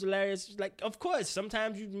thought it was hilarious. Like, of course,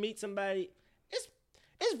 sometimes you meet somebody.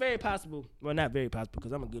 It's very possible. Well, not very possible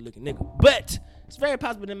because I'm a good looking nigga. But it's very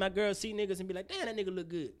possible that my girls see niggas and be like, damn, that nigga look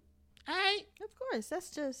good. All right. Of course,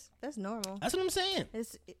 that's normal. That's what I'm saying.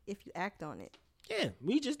 It's if you act on it. Yeah,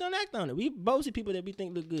 we just don't act on it. We both see people that we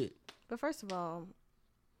think look good. But first of all,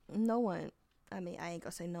 no one. I mean, I ain't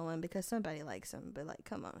gonna say no one because somebody likes him. But like,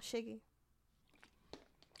 come on, Shiggy.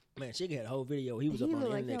 Man, Shiggy had a whole video. He was up on the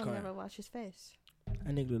internet crying. He never watch his face.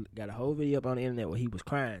 That nigga got a whole video up on the internet where he was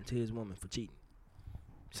crying to his woman for cheating.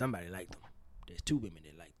 Somebody liked him. There's 2 women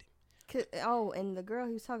that liked him. And the girl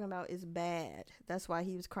he was talking about is bad. That's why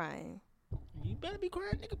he was crying. You better be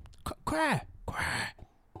crying, nigga. Cry.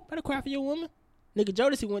 Better cry for your woman. Nigga,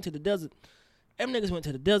 Jodeci went to the desert. Them niggas went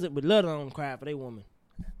to the desert with let on cry for their woman.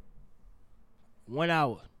 1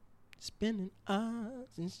 hour. Spending hours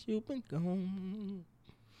since you've been gone.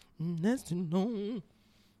 That's too long.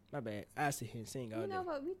 My bad. I sit here and sing all day. You know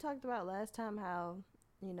what we talked about last time? How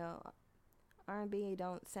R&B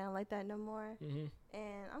don't sound like that no more. Mm-hmm.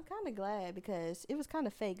 And I'm kind of glad because it was kind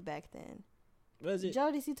of fake back then. Was it?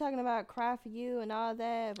 Jodeci talking about cry for you and all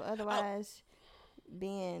that, but otherwise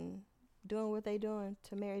doing what they doing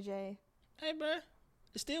to Mary J. Hey, bro,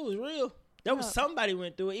 it still was real. There was somebody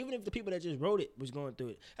went through it, even if the people that just wrote it was going through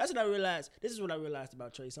it. That's what I realized. This is what I realized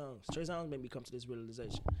about Trey Songz. Trey Songz made me come to this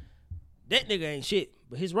realization. That nigga ain't shit,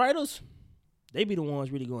 but his writers, they be the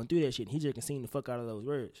ones really going through that shit. He just can sing the fuck out of those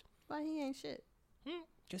words. Why he ain't shit?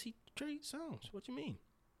 Because he Trey Songz. What you mean?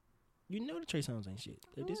 You know the Trey Songz ain't shit.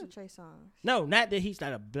 Trey Songz. No, not that he's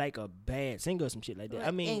not a bad singer or some shit like that. Like,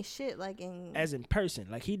 I mean, ain't shit like in as in person.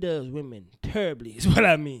 Like he does women terribly is what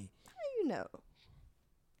I mean. How you know?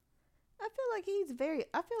 I feel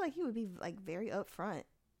like he would be like very upfront.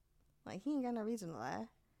 Like he ain't got no reason to lie.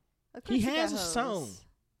 He has a song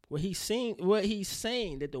where he's saying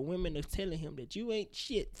that the women are telling him that you ain't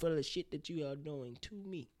shit for the shit that you are doing to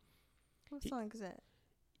me. What song is that?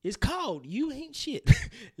 It's called You Ain't Shit.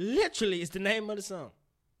 Literally, it's the name of the song.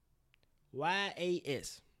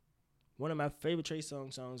 YAS. One of my favorite Trey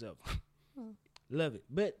Songz songs ever. Love it.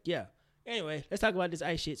 But, yeah. Anyway, let's talk about this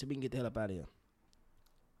ice shit so we can get the hell up out of here.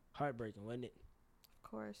 Heartbreaking, wasn't it? Of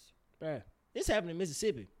course. Bruh, This happened in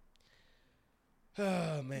Mississippi.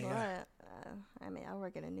 Oh man. But I mean, I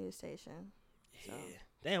work at a news station. So. Yeah.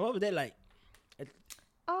 Damn, what was that like?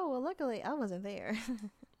 Oh well, luckily I wasn't there.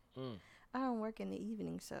 I don't work in the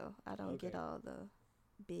evening, so I don't get all the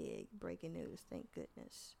big breaking news. Thank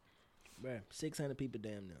goodness. Bruh, 600 people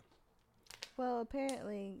damn near. Well,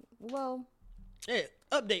 apparently, yeah,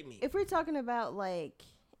 update me. If we're talking about like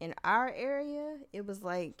in our area, it was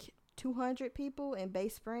like 200 people in Bay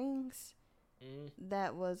Springs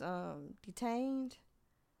that was detained,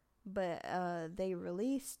 but they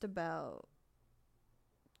released about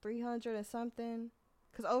 300 or something.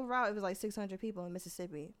 Because overall, it was like 600 people in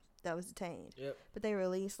Mississippi that was detained. Yep. But they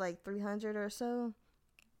released like 300 or so.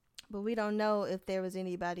 But we don't know if there was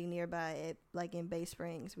anybody nearby at, like in Bay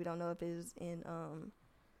Springs. We don't know if it was in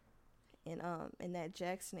that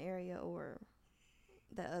Jackson area or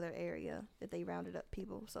that other area that they rounded up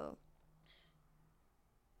people. So,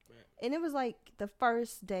 and it was like the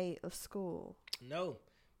first day of school. No,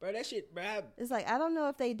 bro, that shit, bro. It's like I don't know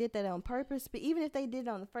if they did that on purpose, but even if they did it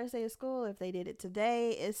on the first day of school, if they did it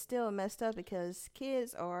today, it's still messed up because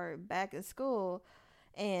kids are back in school.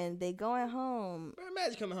 And they going home. Bro,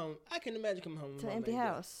 imagine coming home. I can imagine coming home to an empty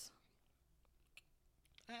house.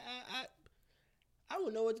 I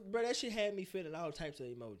would know what, bro. That shit had me feeling all types of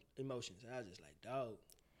emotions. I was just like, dog.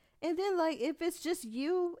 And then, like, if it's just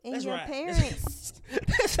you and Let's your ride. parents,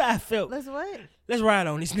 that's how I felt. Let's what? Let's ride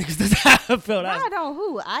on these niggas. That's how I felt. Ride on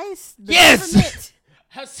who? ICE. The yes.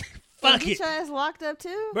 Government? Fuck it. Get your ass locked up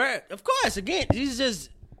too, bro. Of course. Again, these just.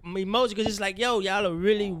 Emoji, because it's like, yo, y'all are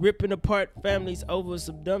really ripping apart families over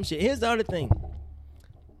some dumb shit. Here's the other thing.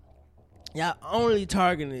 Y'all only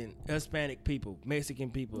targeting Hispanic people, Mexican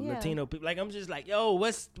people, Latino people. Like, I'm just like, yo,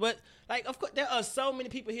 what? Like, of course, there are so many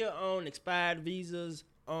people here on expired visas,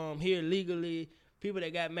 here legally, people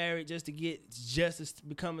that got married just to get justice to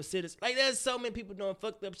become a citizen. Like, there's so many people doing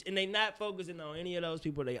fucked up shit, and they not focusing on any of those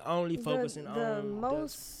people. They only focusing on the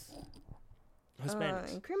most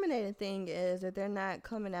Hispanics. Incriminating thing is that they're not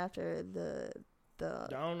coming after the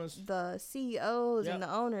owners, the CEOs and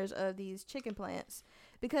the owners of these chicken plants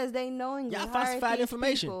because they knowingly falsified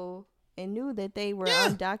information people and knew that they were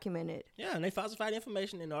undocumented. Yeah, and they falsified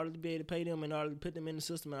information in order to be able to pay them, in order to put them in the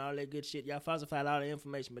system and all that good shit. Y'all falsified all the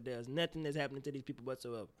information, but there's nothing that's happening to these people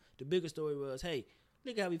whatsoever. The bigger story was, hey,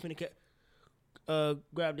 look how we finna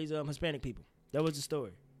grab these Hispanic people. That was the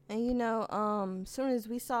story. And you know, soon as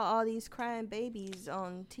we saw all these crying babies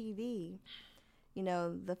on TV, you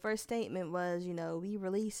know, the first statement was, you know,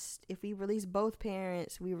 if we release both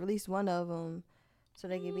parents, we release one of them so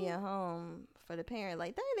they can be at home for the parent.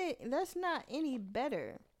 Like, that's not any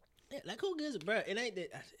better. Yeah, like, who gives a bro? It ain't that.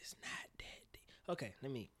 It's not that deep. Okay,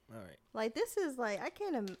 all right. Like, this is like, I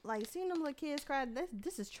can't, like, seeing them little kids cry,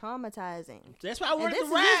 this is traumatizing. That's why I wanted to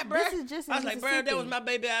ride, bro. This is just I was like, bro, if that was my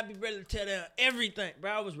baby, I'd be ready to tell them everything.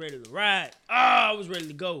 Bro, I was ready to ride. Oh, I was ready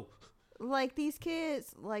to go. Like, these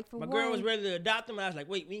kids, like, for my girl was ready to adopt them. I was like,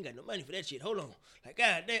 wait, we ain't got no money for that shit. Hold on. Like,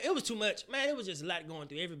 God damn, it was too much. Man, it was just a lot going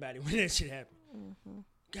through everybody when that shit happened. Mm-hmm.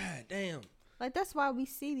 God damn. Like, that's why we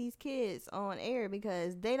see these kids on air,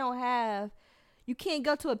 because they don't have, you can't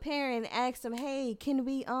go to a parent and ask them, hey, can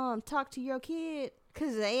we talk to your kid?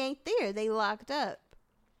 Because they ain't there. They locked up.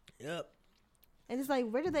 Yep. And it's like,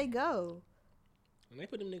 where do they go? And they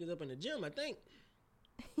put them niggas up in the gym, I think.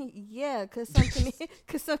 Yeah, because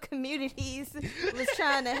some communities was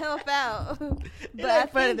trying to help out. But I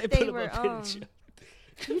think they were,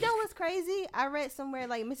 you know what's crazy? I read somewhere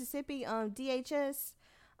like Mississippi, DHS,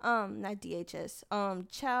 not DHS,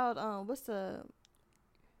 what's the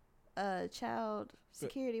child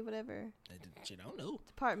security, whatever. Shit, I don't know.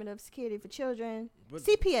 Department of Security for Children.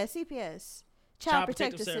 CPS. Child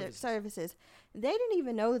Protective Services. They didn't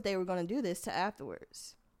even know that they were going to do this till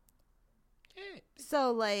afterwards. Yeah.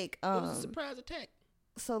 So, like, it was a surprise attack.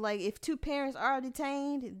 So, like, if two parents are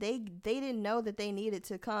detained, they didn't know that they needed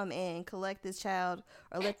to come and collect this child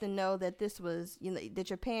or let them know that this was, you know, that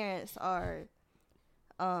your parents are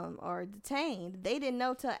detained. They didn't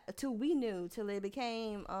know till we knew, till it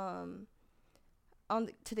became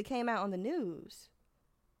till it came out on the news.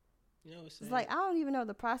 You know, it's like, I don't even know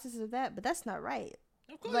the process of that, but that's not right.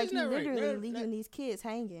 Of course, like, it's you not literally right. leaving these kids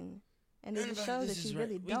hanging, and it just shows that you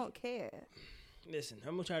really don't care. Listen,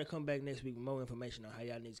 I'm gonna try to come back next week with more information on how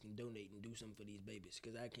y'all niggas can donate and do something for these babies,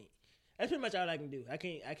 because I can't. That's pretty much all I can do. I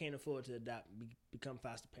can't afford to adopt, become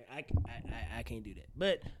foster parent. I can't do that.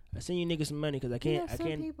 But I send you niggas some money because I can't. You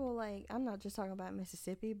know, some people, like, I'm not just talking about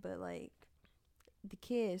Mississippi, but like the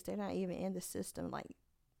kids, they're not even in the system. Like,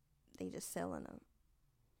 they just selling them.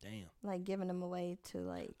 Damn. Like, giving them away to,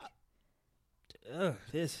 like,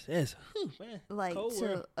 This man. Like Cold to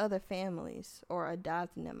world. other families or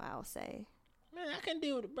adopting them, I'll say. Man, I can't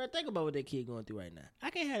deal with it, bro. Think about what that kid going through right now. I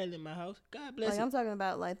can't have that in my house. God bless Like it. I'm talking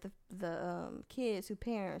about like the kids whose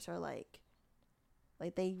parents are like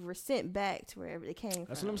they were sent back to wherever they came from.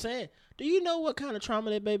 That's what I'm saying. Do you know what kind of trauma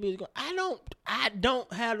that baby is going? I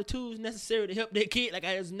don't have the tools necessary to help that kid. Like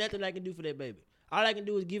there's nothing I can do for that baby. All I can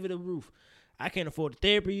do is give it a roof. I can't afford the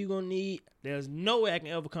therapy you're gonna need. There's no way I can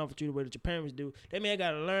ever comfort you the way that your parents do. That means I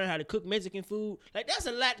gotta learn how to cook Mexican food. Like that's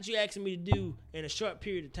a lot that you're asking me to do in a short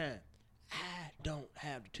period of time. I don't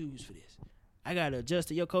have the tools for this. I gotta adjust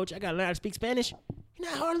to your culture. I gotta learn how to speak Spanish. You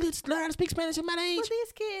know how hard it is to learn how to speak Spanish at my age? Well,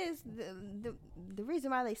 these kids, the reason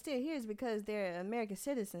why they still here is because they're American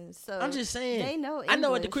citizens. So I'm just saying. They know English. I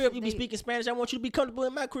know at the crib you be speaking Spanish. I want you to be comfortable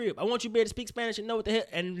in my crib. I want you to be able to speak Spanish and know what the hell,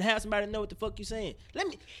 and have somebody know what the fuck you saying. Let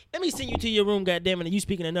me send you to your room, goddamn it, and you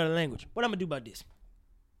speaking another language. What I'm gonna do about this?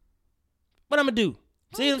 What I'm gonna do?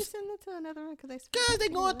 Why you send them to another room? Because they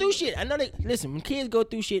going through shit. I know they listen. When kids go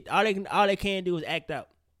through shit, all they can do is act out,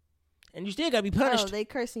 and you still gotta be punished. Oh, they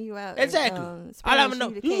cursing you out. Exactly. All I'm know.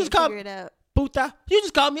 You just call me puta. You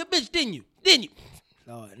just called me a bitch, didn't you?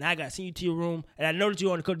 Lord, now I gotta send you to your room, and I know that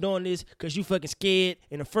you on the doing this because you fucking scared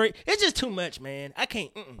and afraid. It's just too much, man. I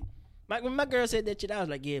can't. When my girl said that shit, I was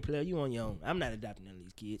like, yeah, player, you on your own. I'm not adopting none of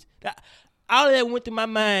these kids. All of that went through my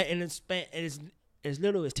mind in a span, as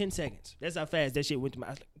little as 10 seconds. That's how fast that shit went through my. I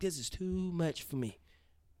was like, this is too much for me.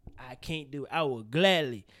 I can't do it. I will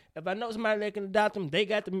gladly. If I know somebody that can adopt them, they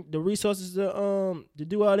got the resources to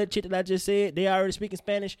do all that shit that I just said. They already speaking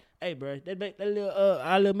Spanish. Hey, bro, that little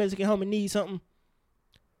our little Mexican homie needs something.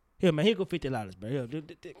 Here, man, here go $50, bro. Here, $50?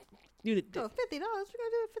 What you gonna do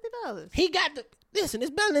with $50? He got the listen.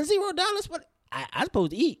 It's better than $0. But I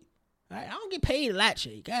supposed to eat. I don't get paid a lot,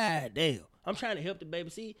 shit. God damn. I'm trying to help the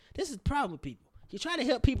baby. See, this is the problem with people. You try to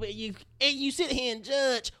help people and you sit here and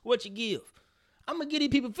judge what you give. I'm gonna give these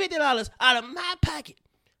people $50 out of my pocket.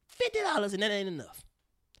 $50 and that ain't enough.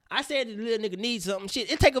 I said the little nigga needs something.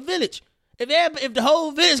 Shit, it take a village. If the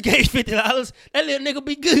whole village gave $50, that little nigga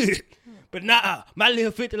be good. But nah, my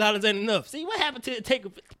little $50 ain't enough. See what happened to it? Take a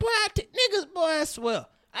boy, niggas, boy, I swear,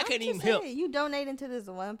 I can't even help. You donating to this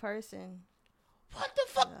one person. What the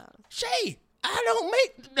fuck, Shay? I don't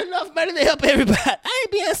make enough money to help everybody. I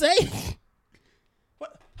ain't being safe.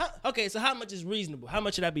 Okay, so how much is reasonable? How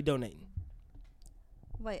much should I be donating?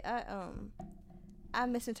 Wait, I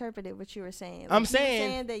misinterpreted what you were saying. I'm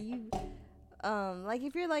saying that you, like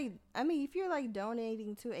if you're like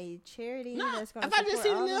donating to a charity that's going to support if I just see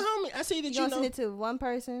the little homie, I see that you know. Send it to one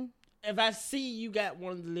person. If I see you got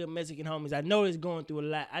one of the little Mexican homies, I know it's going through a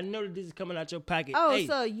lot. I know that this is coming out your pocket. Oh, hey.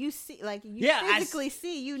 So you see, like you physically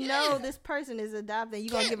see, know this person is adopted. You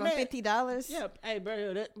gonna give him $50? Yeah, hey,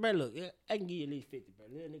 bro, look, I can give you at least $50, bro.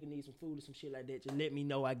 Little nigga need some food or some shit like that. Just let me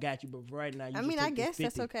know I got you. But right now, I guess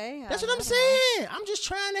that's okay. That's what I'm saying. I'm just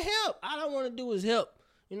trying to help. All I want to do is help.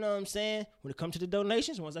 You know what I'm saying? When it comes to the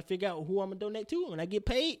donations, once I figure out who I'm gonna donate to, when I get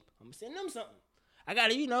paid, I'm gonna send them something. I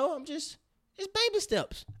gotta, it's baby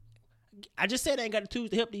steps. I just said I ain't got the tools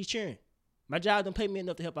to help these children. My job don't pay me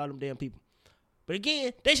enough to help all them damn people. But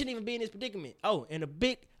again, they shouldn't even be in this predicament. Oh, and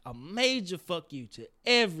a major fuck you to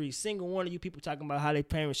every single one of you people talking about how their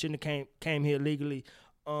parents shouldn't have came here legally.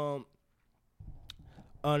 Their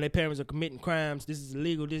parents are committing crimes. This is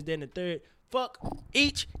illegal. This, that, and the third. Fuck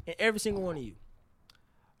each and every single one of you.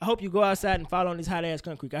 I hope you go outside and fall on this hot ass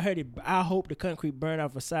concrete. I hope the concrete burn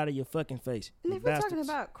off the side of your fucking face. And if we're talking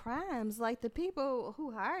about crimes, like the people who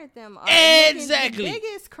hired them are exactly the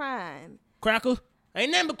biggest crime. Crackle?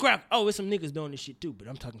 Ain't nothing but crackle. Oh, it's some niggas doing this shit too, but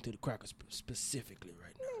I'm talking to the crackers specifically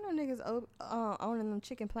right now. Ain't no niggas owning them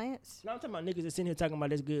chicken plants. No, I'm talking about niggas that sitting here talking about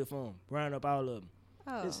that's good for them. Round up all of them.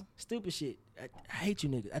 Oh. It's stupid shit. I hate you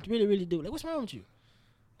niggas. I really, really do. Like, what's wrong with you?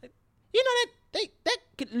 You know that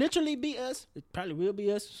could literally be us. It probably will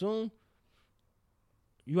be us soon.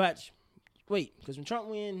 You watch. Wait, because when Trump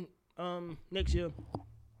win next year,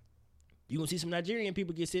 you gonna see some Nigerian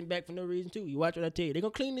people get sent back for no reason too. You watch what I tell you. They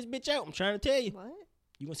gonna clean this bitch out. I'm trying to tell you. What?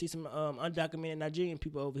 You gonna see some undocumented Nigerian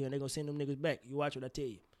people over here, and they gonna send them niggas back. You watch what I tell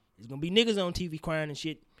you. There's gonna be niggas on TV crying and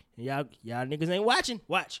shit. And y'all niggas ain't watching.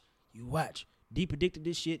 Watch. You watch. D predicted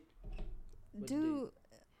this shit. Do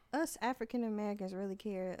us African Americans really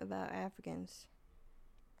care about Africans?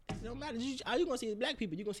 It don't matter. All you gonna see is black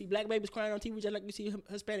people. You gonna see black babies crying on TV just like you see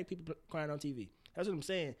Hispanic people crying on TV. That's what I'm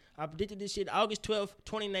saying. I predicted this shit August 12th,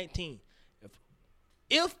 2019.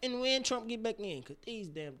 If and when Trump get back in, because these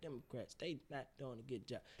damn Democrats, they not doing a good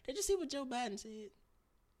job. Did you see what Joe Biden said?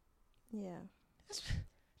 Yeah.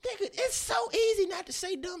 It's so easy not to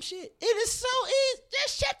say dumb shit. It is so easy.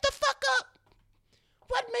 Just shut the fuck up.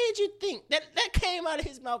 What made you think that came out of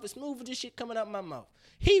his mouth as smooth as this shit coming out of my mouth?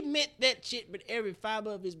 He meant that shit with every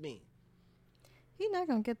fiber of his being. He not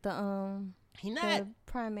gonna get the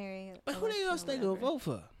primary. But who they else they gonna vote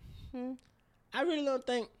for? I really don't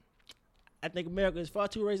think. I think America is far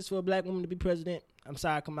too racist for a black woman to be president. I'm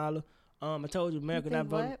sorry, Kamala. I told you America not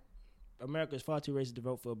voting. America is far too racist to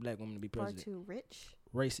vote for a black woman to be president. Far too rich?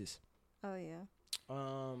 Racist. Oh, yeah.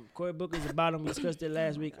 Cory Booker is a bottom. We discussed it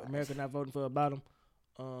last week. America not voting for a bottom.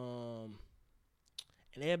 And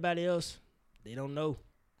everybody else, they don't know.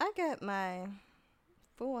 I got my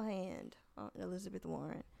full hand on Elizabeth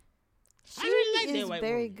Warren. She is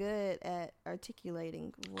very good at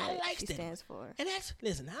articulating what she stands for. And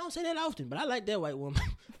listen, I don't say that often, but I like that white woman.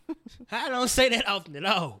 I don't say that often at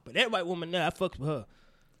all. But that white woman there, I fucks with her.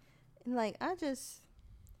 Like, I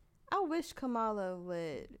wish Kamala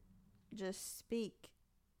would just speak.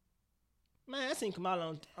 Man, I seen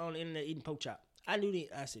Kamala on the internet eating pork chop. I knew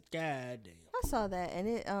that. I said, God damn. I saw that, and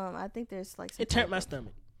it. I think there's like. It turned my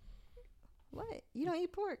stomach. What? You don't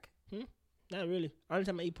eat pork? Not really. Only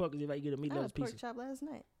time I eat pork is if I get a meatloaf piece. Pork chop last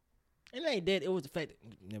night. And it ain't that. It was the fact that.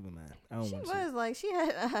 Never mind. I don't want to. She was like, she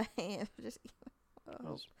had a hand just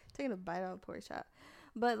taking a bite out of pork chop.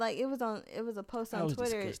 But like it was a post on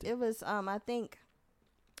Twitter. Disgusting. It was I think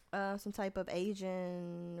some type of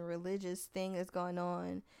Asian religious thing that's going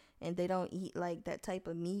on, and they don't eat like that type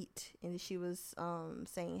of meat. And she was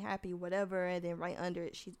saying happy whatever, and then right under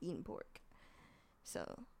it she's eating pork.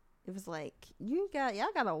 So it was like y'all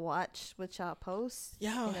gotta watch what y'all post in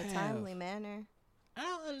a timely manner. I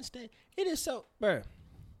don't understand. It is so, bruh.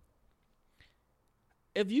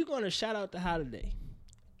 If you're gonna shout out the holiday,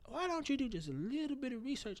 why don't you do just a little bit of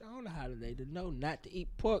research on the holiday to know not to eat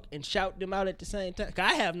pork and shout them out at the same time? 'Cause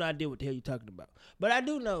I have no idea what the hell you're talking about. But I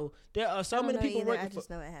do know there are so many people working for her. I just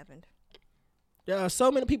know it happened. There are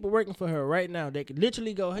so many people working for her right now that could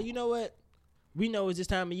literally go, hey, you know what? We know it's this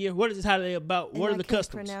time of year. What is this holiday about? What are the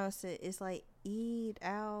customs? I can't pronounce it. It's like Eid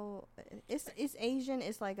out. It's Asian.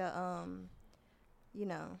 It's like a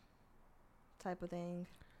type of thing.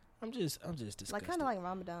 I'm just disgusted. Like kind of like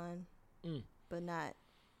Ramadan, but not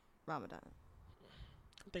Ramadan.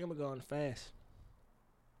 I think I'm gonna go on a fast.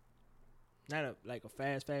 Not a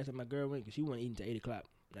fast that my girl went because she wasn't eating till 8 o'clock.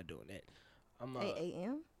 Not doing that. 8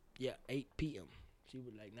 a.m. Yeah, 8 p.m. She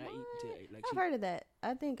would not eat until 8. I've heard of that.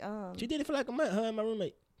 I think she did it for like a month. Her and my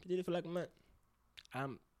roommate. She did it for like a month.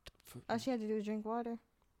 All she had to do was drink water.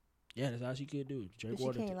 Yeah, that's all she could do. Drink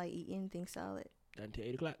water. She can't eat anything solid. Not until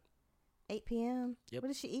 8 o'clock. 8 p.m. Yep. What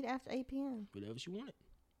does she eat after 8 p.m.? Whatever she wanted.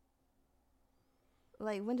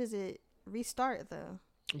 Like, when does it restart, though?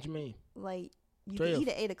 What you mean? Like, you can eat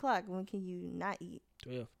at 8 o'clock. When can you not eat?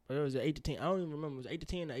 12. But it was at 8 to 10. I don't even remember. It was 8 to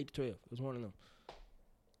 10 or 8 to 12. It was one of them.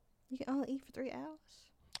 You can only eat for 3 hours?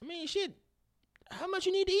 I mean, shit. How much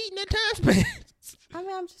you need to eat in that time span? I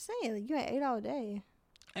mean, I'm just saying. Like, you ain't ate all day.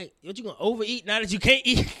 Hey, what you going to overeat now that you can't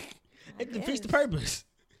eat? It defeats the purpose.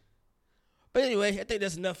 But anyway, I think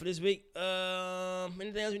that's enough for this week.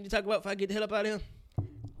 Anything else we need to talk about before I get the hell up out of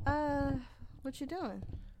here? What you doing?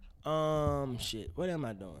 Shit. What am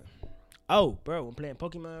I doing? Oh, bro, I'm playing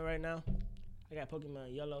Pokemon right now. I got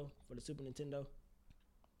Pokemon Yellow for the Super Nintendo.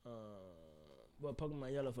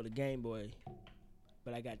 Pokemon Yellow for the Game Boy.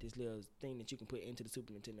 But I got this little thing that you can put into the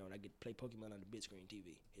Super Nintendo, and I get to play Pokemon on the big screen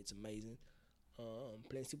TV. It's amazing. I'm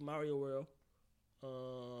playing Super Mario World.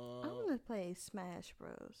 I want to play Smash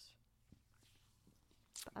Bros.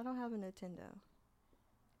 But I don't have a Nintendo.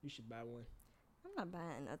 You should buy one. I'm not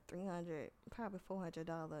buying a $300, probably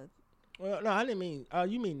 $400. Well, no, I didn't mean. Oh,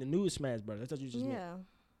 you mean the new Smash Bros. I thought you just meant.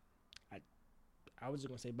 I was just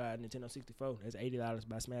gonna say buy a Nintendo 64. That's $80.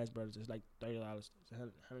 Buy Smash Bros. It's like $30. It's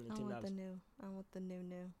 $110. I want the new. I want the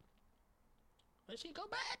new. Well, shit, go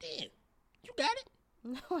buy it then. You got it.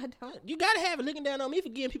 No, I don't. You gotta have it. Looking down on me for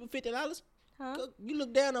giving people $50. Huh? You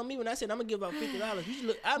look down on me when I said I'm gonna give out $50. You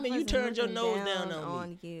look. I mean, you turned your nose down on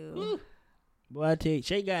me. You. Woo. Boy, I tell you,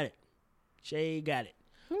 Shay got it.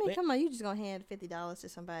 I mean, come on, you just gonna hand $50 to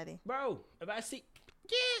somebody, bro? If I see,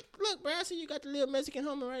 look, bro, I see you got the little Mexican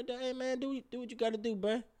homie right there. Hey, man, do what you gotta do,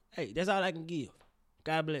 bro. Hey, that's all I can give.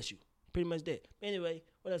 God bless you. Pretty much that. Anyway,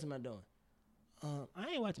 what else am I doing? I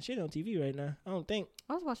ain't watching shit on TV right now. I don't think.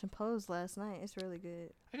 I was watching Pose last night. It's really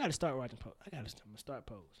good. I gotta start watching Pose. I'm gonna start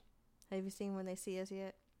Pose. Have you seen When They See Us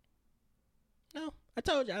yet? No, I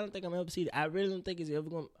told you I don't think I'm ever see it. I really don't think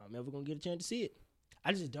I'm ever gonna get a chance to see it.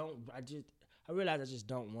 I realize I just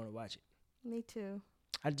don't want to watch it. Me too.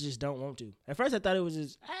 I just don't want to. At first I thought it was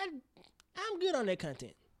just I'm good on that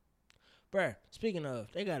content. Bruh, speaking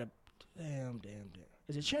of, they got a damn.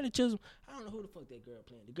 Is it Shirley Chisholm? I don't know who the fuck that girl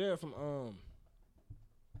playing. The girl from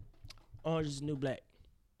Orange Is the New Black.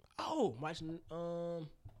 Oh, watching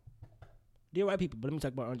Dear White People. But let me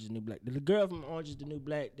talk about Orange is the New Black. The girl from Orange is the New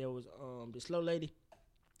Black, there was the slow lady.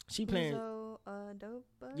 She playing Dope.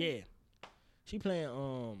 Yeah. She playing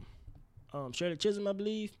Shirley Chisholm, I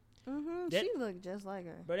believe. Mm-hmm. She looked just like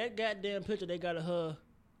her. But that goddamn picture they got of her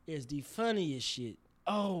is the funniest shit.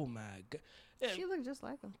 Oh my god. She looked just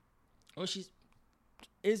like him. Oh,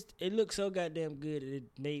 it looked so goddamn good.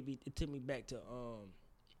 It took me back to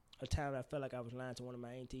a time I felt like I was lying to one of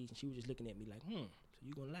my aunties, and she was just looking at me like, so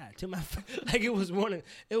you gonna lie to my like it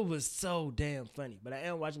was so damn funny. But I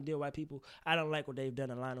am watching Dear White People. I don't like what they've done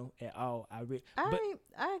to Lionel at all.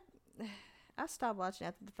 I stopped watching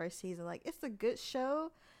after the first season. Like, it's a good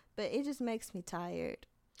show, but it just makes me tired.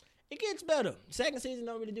 It gets better. Second season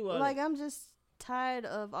don't really do all like that. I'm just tired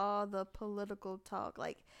of all the political talk.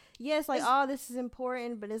 Like, yes, like all this is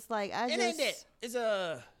important, but it's like ain't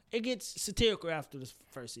that. It gets satirical after the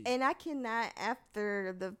first season. And I cannot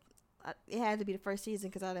it had to be the first season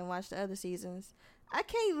because I didn't watch the other seasons. I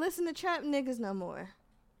can't listen to trap niggas no more.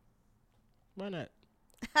 Why not?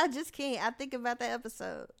 I just can't. I think about that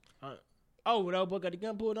episode. When old boy got the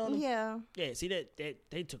gun pulled on him? Yeah. Yeah, see that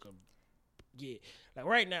they took him. Yeah. Like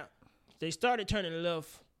right now, they started turning left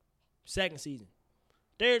second season.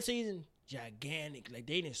 Third season, gigantic. Like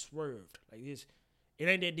they didn't swerved. Like this, it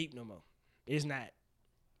ain't that deep no more. It's not.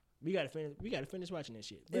 We gotta finish watching that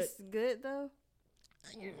shit. But it's good though.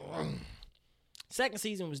 Second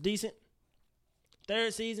season was decent.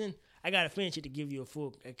 Third season, I gotta finish it to give you a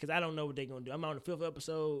full, because I don't know what they're gonna do. I'm on the 5th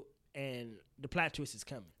episode and the plot twist is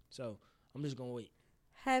coming, so I'm just gonna wait.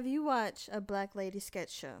 Have you watched a Black Lady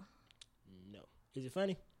sketch show? No. Is it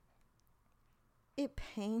funny? It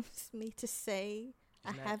pains me to say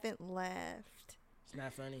I haven't laughed. It's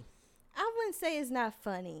not funny. I wouldn't say it's not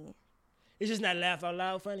funny. It's just not laugh out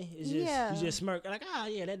loud funny. It's just you just smirk like,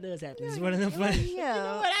 yeah, that does happen. It's Yeah, one of them funny. yeah. You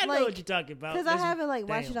know what? I know what you're talking about. Because I haven't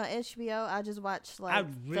watched it on HBO. I just watched I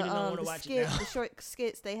really don't want to watch it now. The short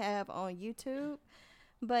skits they have on YouTube.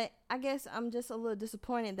 But I guess I'm just a little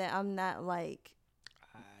disappointed that I'm not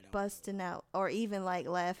busting out or even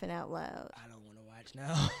laughing out loud. I don't want to watch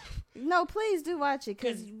now. No, please do watch it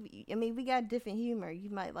because we got different humor. You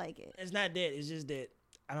might like it. It's not that. It's just that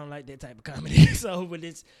I don't like that type of comedy. So, but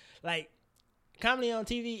it's like comedy on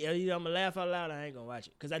TV. I'm gonna laugh out loud. I ain't gonna watch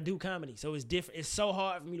it because I do comedy. So it's different. It's so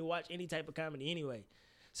hard for me to watch any type of comedy anyway.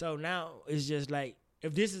 So now it's just like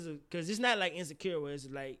if this is because it's not like Insecure where it's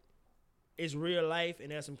like it's real life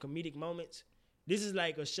and there's some comedic moments. This is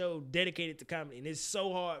like a show dedicated to comedy, and it's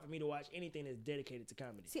so hard for me to watch anything that's dedicated to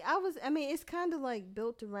comedy. See, it's kind of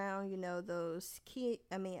built around, those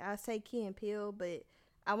I say Key and Peele, but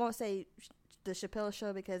I won't say the Chappelle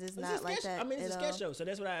Show because it's not like that. It's a sketch show, so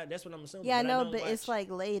that's what I'm assuming. Yeah, I know, but it's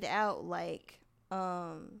laid out like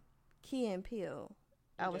Key and Peele.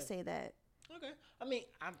 I would say that. Okay.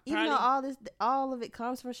 Even though all of it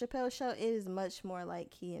comes from Chappelle Show, it is much more like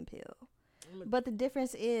Key and Peele. But the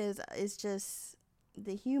difference is, it's just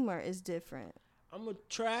the humor is different. I'm gonna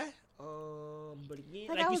try, but again,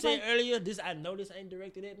 like you said earlier, I know this ain't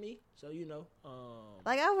directed at me, so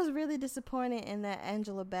I was really disappointed in that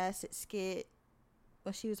Angela Bassett skit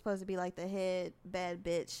when she was supposed to be the head bad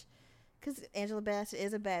bitch, because Angela Bassett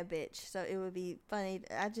is a bad bitch, so it would be funny.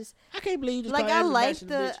 I can't believe you just I liked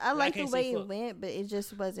the way it went, but it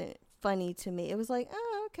just wasn't funny to me. It was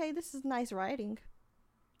okay, this is nice writing.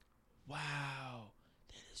 Wow,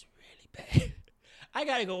 that is really bad. I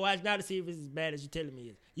gotta go watch now to see if it's as bad as you're telling me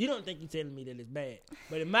it is. You don't think you're telling me that it's bad,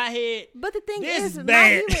 but in my head, but the thing is, bad. my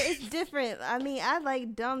humor is different. I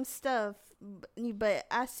like dumb stuff, but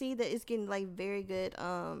I see that it's getting very good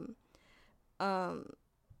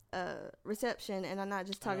reception, and I'm not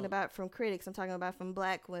just talking about from critics. I'm talking about from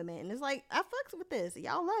Black women, and it's I fucks with this.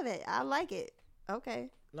 Y'all love it. I like it. Okay.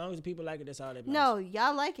 As long as the people like it, that's all that matters. No,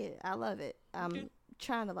 y'all like it. I love it. I'm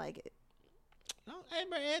trying to like it. No, hey,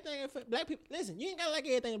 bro, everything Black people. Listen, you ain't gotta like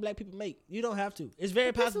everything that Black people make. You don't have to. It's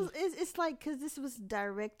very possible. It's because this was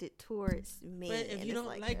directed towards me. But if you don't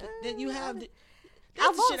like it, then you have to.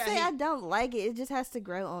 I won't say I don't like it. It just has to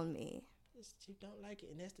grow on me. You don't like it,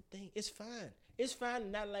 and that's the thing. It's fine. It's fine to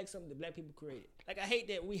not like something that Black people created. I hate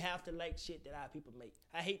that we have to like shit that our people make.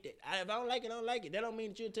 I hate that. If I don't like it, I don't like it. That don't mean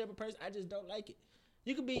that you're a terrible person. I just don't like it.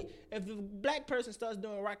 You could be, if a Black person starts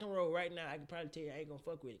doing rock and roll right now, I can probably tell you I ain't gonna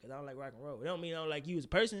fuck with it because I don't like rock and roll. It don't mean I don't like you as a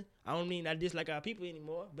person. I don't mean I dislike our people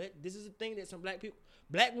anymore. But this is a thing that some Black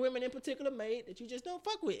women in particular made that you just don't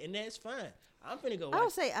fuck with, and that's fine. I'm finna go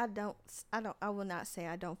watch. I will not say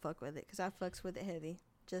I don't fuck with it because I fucks with it heavy.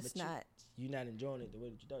 Just but not. You're not enjoying it the way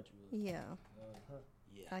that you thought you would. Yeah.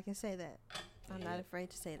 Yeah. I can say that. I'm not afraid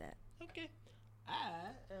to say that. Okay.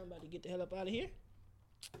 I am about to get the hell up out of here.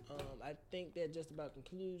 I think that just about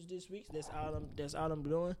concludes this week. That's all I'm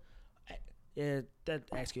doing. Yeah, that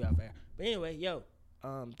ask you out there. But anyway,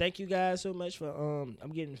 thank you guys so much for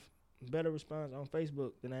I'm getting better response on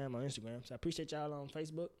Facebook than I am on Instagram. So I appreciate y'all on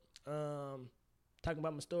Facebook. Talking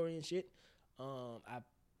about my story and shit. I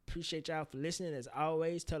appreciate y'all for listening as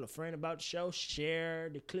always. Tell a friend about the show. Share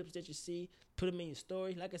the clips that you see. Put them in your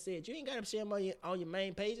story. Like I said, you ain't got to share them on your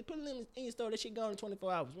main page. Put them in your story. That shit gone in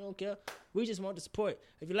 24 hours. We don't care. We just want the support.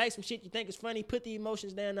 If you like some shit you think is funny, put the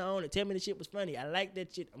emotions down there on it. Tell me the shit was funny. I like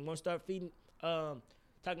that shit. I'm going to start feeding,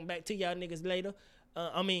 talking back to y'all niggas later.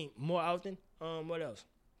 More often. What else?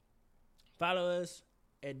 Follow us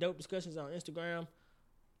at Dope Discussions on Instagram.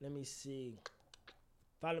 Let me see.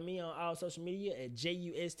 Follow me on all social media at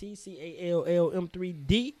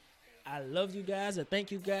JUSTCALLM3D. I love you guys. I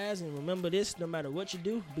thank you guys. And remember this, no matter what you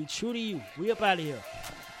do, be true to you. We up out of here.